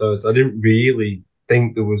Totale, I didn't really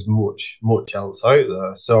think there was much else out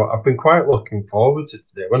there. So I've been quite looking forward to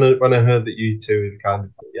today. When I heard that you two had kind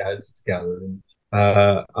of put your heads together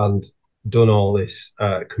and done all this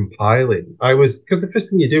compiling, because the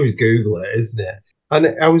first thing you do is Google it, isn't it?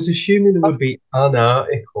 And I was assuming there would be an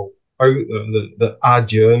article out there that a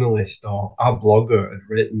journalist or a blogger had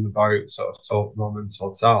written about sort of Roman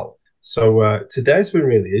Totale. So today's been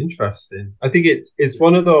really interesting. I think it's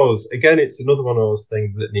one of those, again, it's another one of those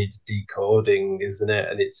things that needs decoding, isn't it?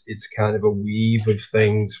 And it's kind of a weave of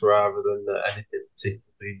things rather than anything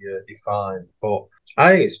particularly defined. But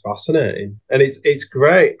I think it's fascinating. And it's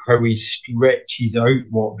great how he stretches out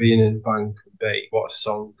what being in his band can be, what a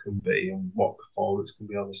song can be, and what performance can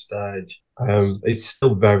be on the stage. It's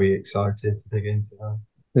still very exciting to dig into that.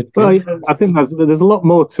 Well, I think there's a lot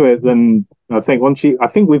more to it than I think. I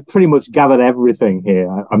think we've pretty much gathered everything here.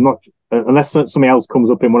 I'm not, unless something else comes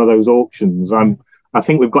up in one of those auctions. I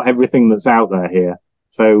think we've got everything that's out there here,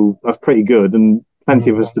 so that's pretty good and plenty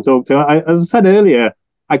of us to talk to. As I said earlier,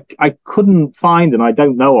 I couldn't find, and I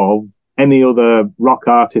don't know of any other rock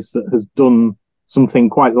artist that has done something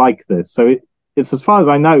quite like this. So it's as far as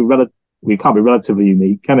I know, we can't be relatively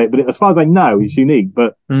unique, can it? But as far as I know, it's unique.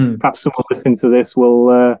 But perhaps someone listening to this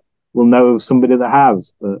will know of somebody that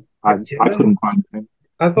has. But I couldn't find anything.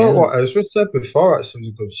 I thought what Ezra said before actually was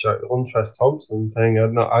a good shout. The Huntress Thompson thing,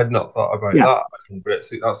 I'd not thought about that. But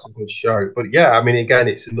that's a good shout. But yeah, I mean, again,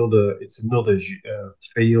 it's another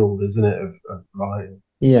field, isn't it, of writing?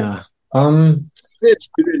 Yeah. It's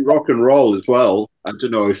within rock and roll as well. I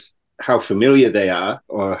don't know how familiar they are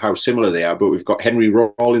or how similar they are, but we've got Henry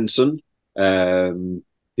Rawlinson, who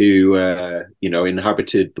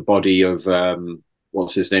inhabited the body of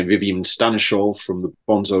what's his name, Vivian Stanshall from the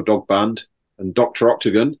Bonzo Dog Band, and Dr.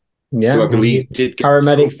 Octagon, who I believe did get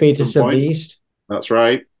Paramedic Fetus of the East. That's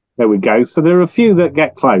right. There we go. So there are a few that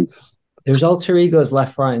get close. There's alter egos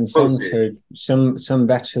left, right, and centre. Some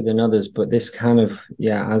better than others, but this kind of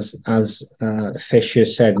as Fisher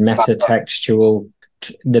said, metatextual.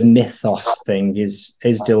 The mythos thing is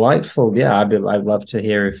delightful. Yeah, I'd love to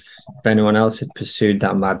hear if anyone else had pursued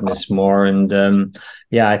that madness more. And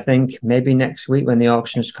I think maybe next week when the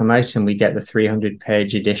auctions come out and we get the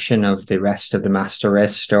 300-page edition of the rest of the Master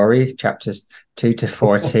Race story, chapters 2 to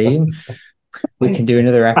 14, we can do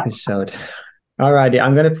another episode. All righty,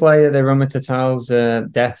 I'm going to play the Roman Totale's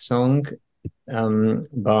Death Song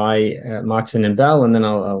by Martin and Bell, and then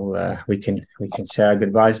we can say our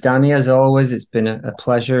goodbyes. Danny, as always, it's been a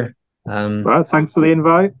pleasure. Well, thanks for the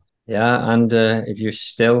invite. Yeah, and if you're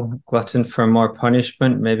still glutton for more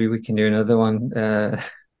punishment, maybe we can do another one.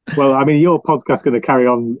 Well, I mean, your podcast's going to carry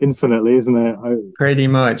on infinitely, isn't it? Pretty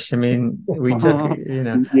much. I mean, we took,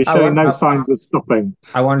 You're showing no signs of stopping.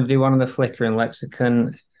 I want to do one on the Flickr and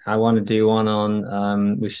Lexicon. I want to do one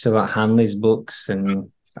on, we've still got Hanley's books, and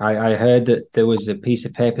I heard that there was a piece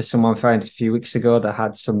of paper someone found a few weeks ago that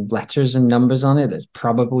had some letters and numbers on it that's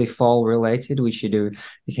probably fall related. We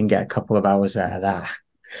can get a couple of hours out of that.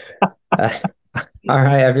 All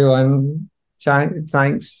right, everyone.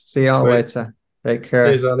 Thanks. See you all later. Take care.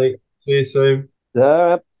 Cheers, Annie. See you soon.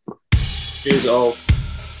 Cheers all.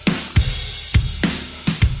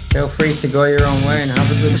 Feel free to go your own way and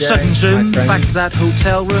have a good day. Sudden zoom back to that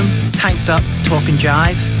hotel room, tanked up, talking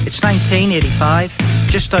jive. It's 1985,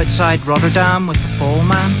 just outside Rotterdam with the Fall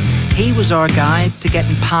Man. He was our guide to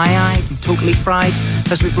getting pie-eyed and totally fried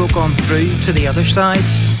as we broke on through to the other side.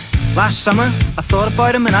 Last summer, I thought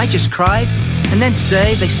about him and I just cried. And then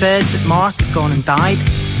today they said that Mark had gone and died.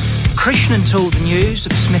 Krishnan told the news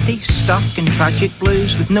of Smithy stuck in tragic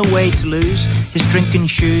blues with no way to lose his drinking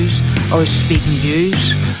shoes or his speaking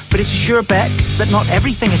views. But it's a sure bet that not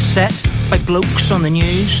everything is set by blokes on the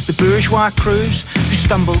news, the bourgeois crews who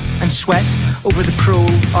stumble and sweat over the cruel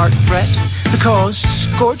art threat. Because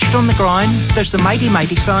scorched on the ground, there's the mighty,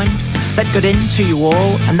 mighty sound that got into you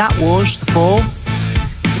all, and that was the fall.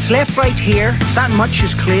 It's left right here, that much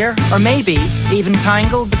is clear, or maybe even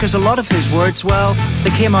tangled, because a lot of his words, well, they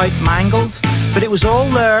came out mangled. But it was all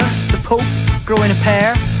there, the Pope growing a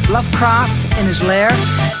pair, Lovecraft in his lair,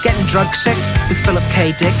 getting drug sick with Philip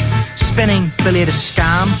K. Dick, spinning the latest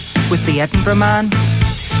scam with the Edinburgh Man.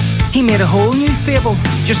 He made a whole new fable,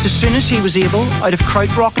 just as soon as he was able, out of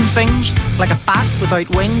krautrock and things, like a bat without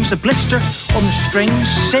wings, a blister on the strings,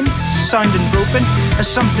 synths sounding broken, as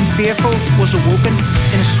something fearful was awoken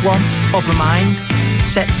in a swamp of the mind,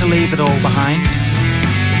 set to leave it all behind.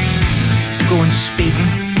 Going speeding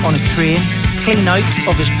on a train, clean out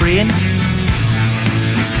of his brain.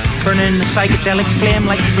 burning the psychedelic flame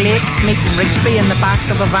like Blake, meeting Rigsby in the back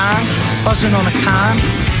of a van, buzzing on a can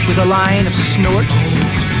with a line of snort,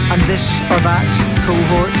 and this or that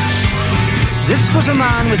cohort. This was a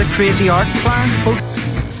man with a crazy art plan, both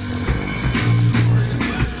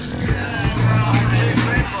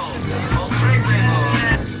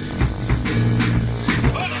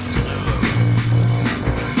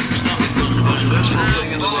Best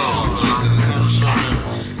thing in the world.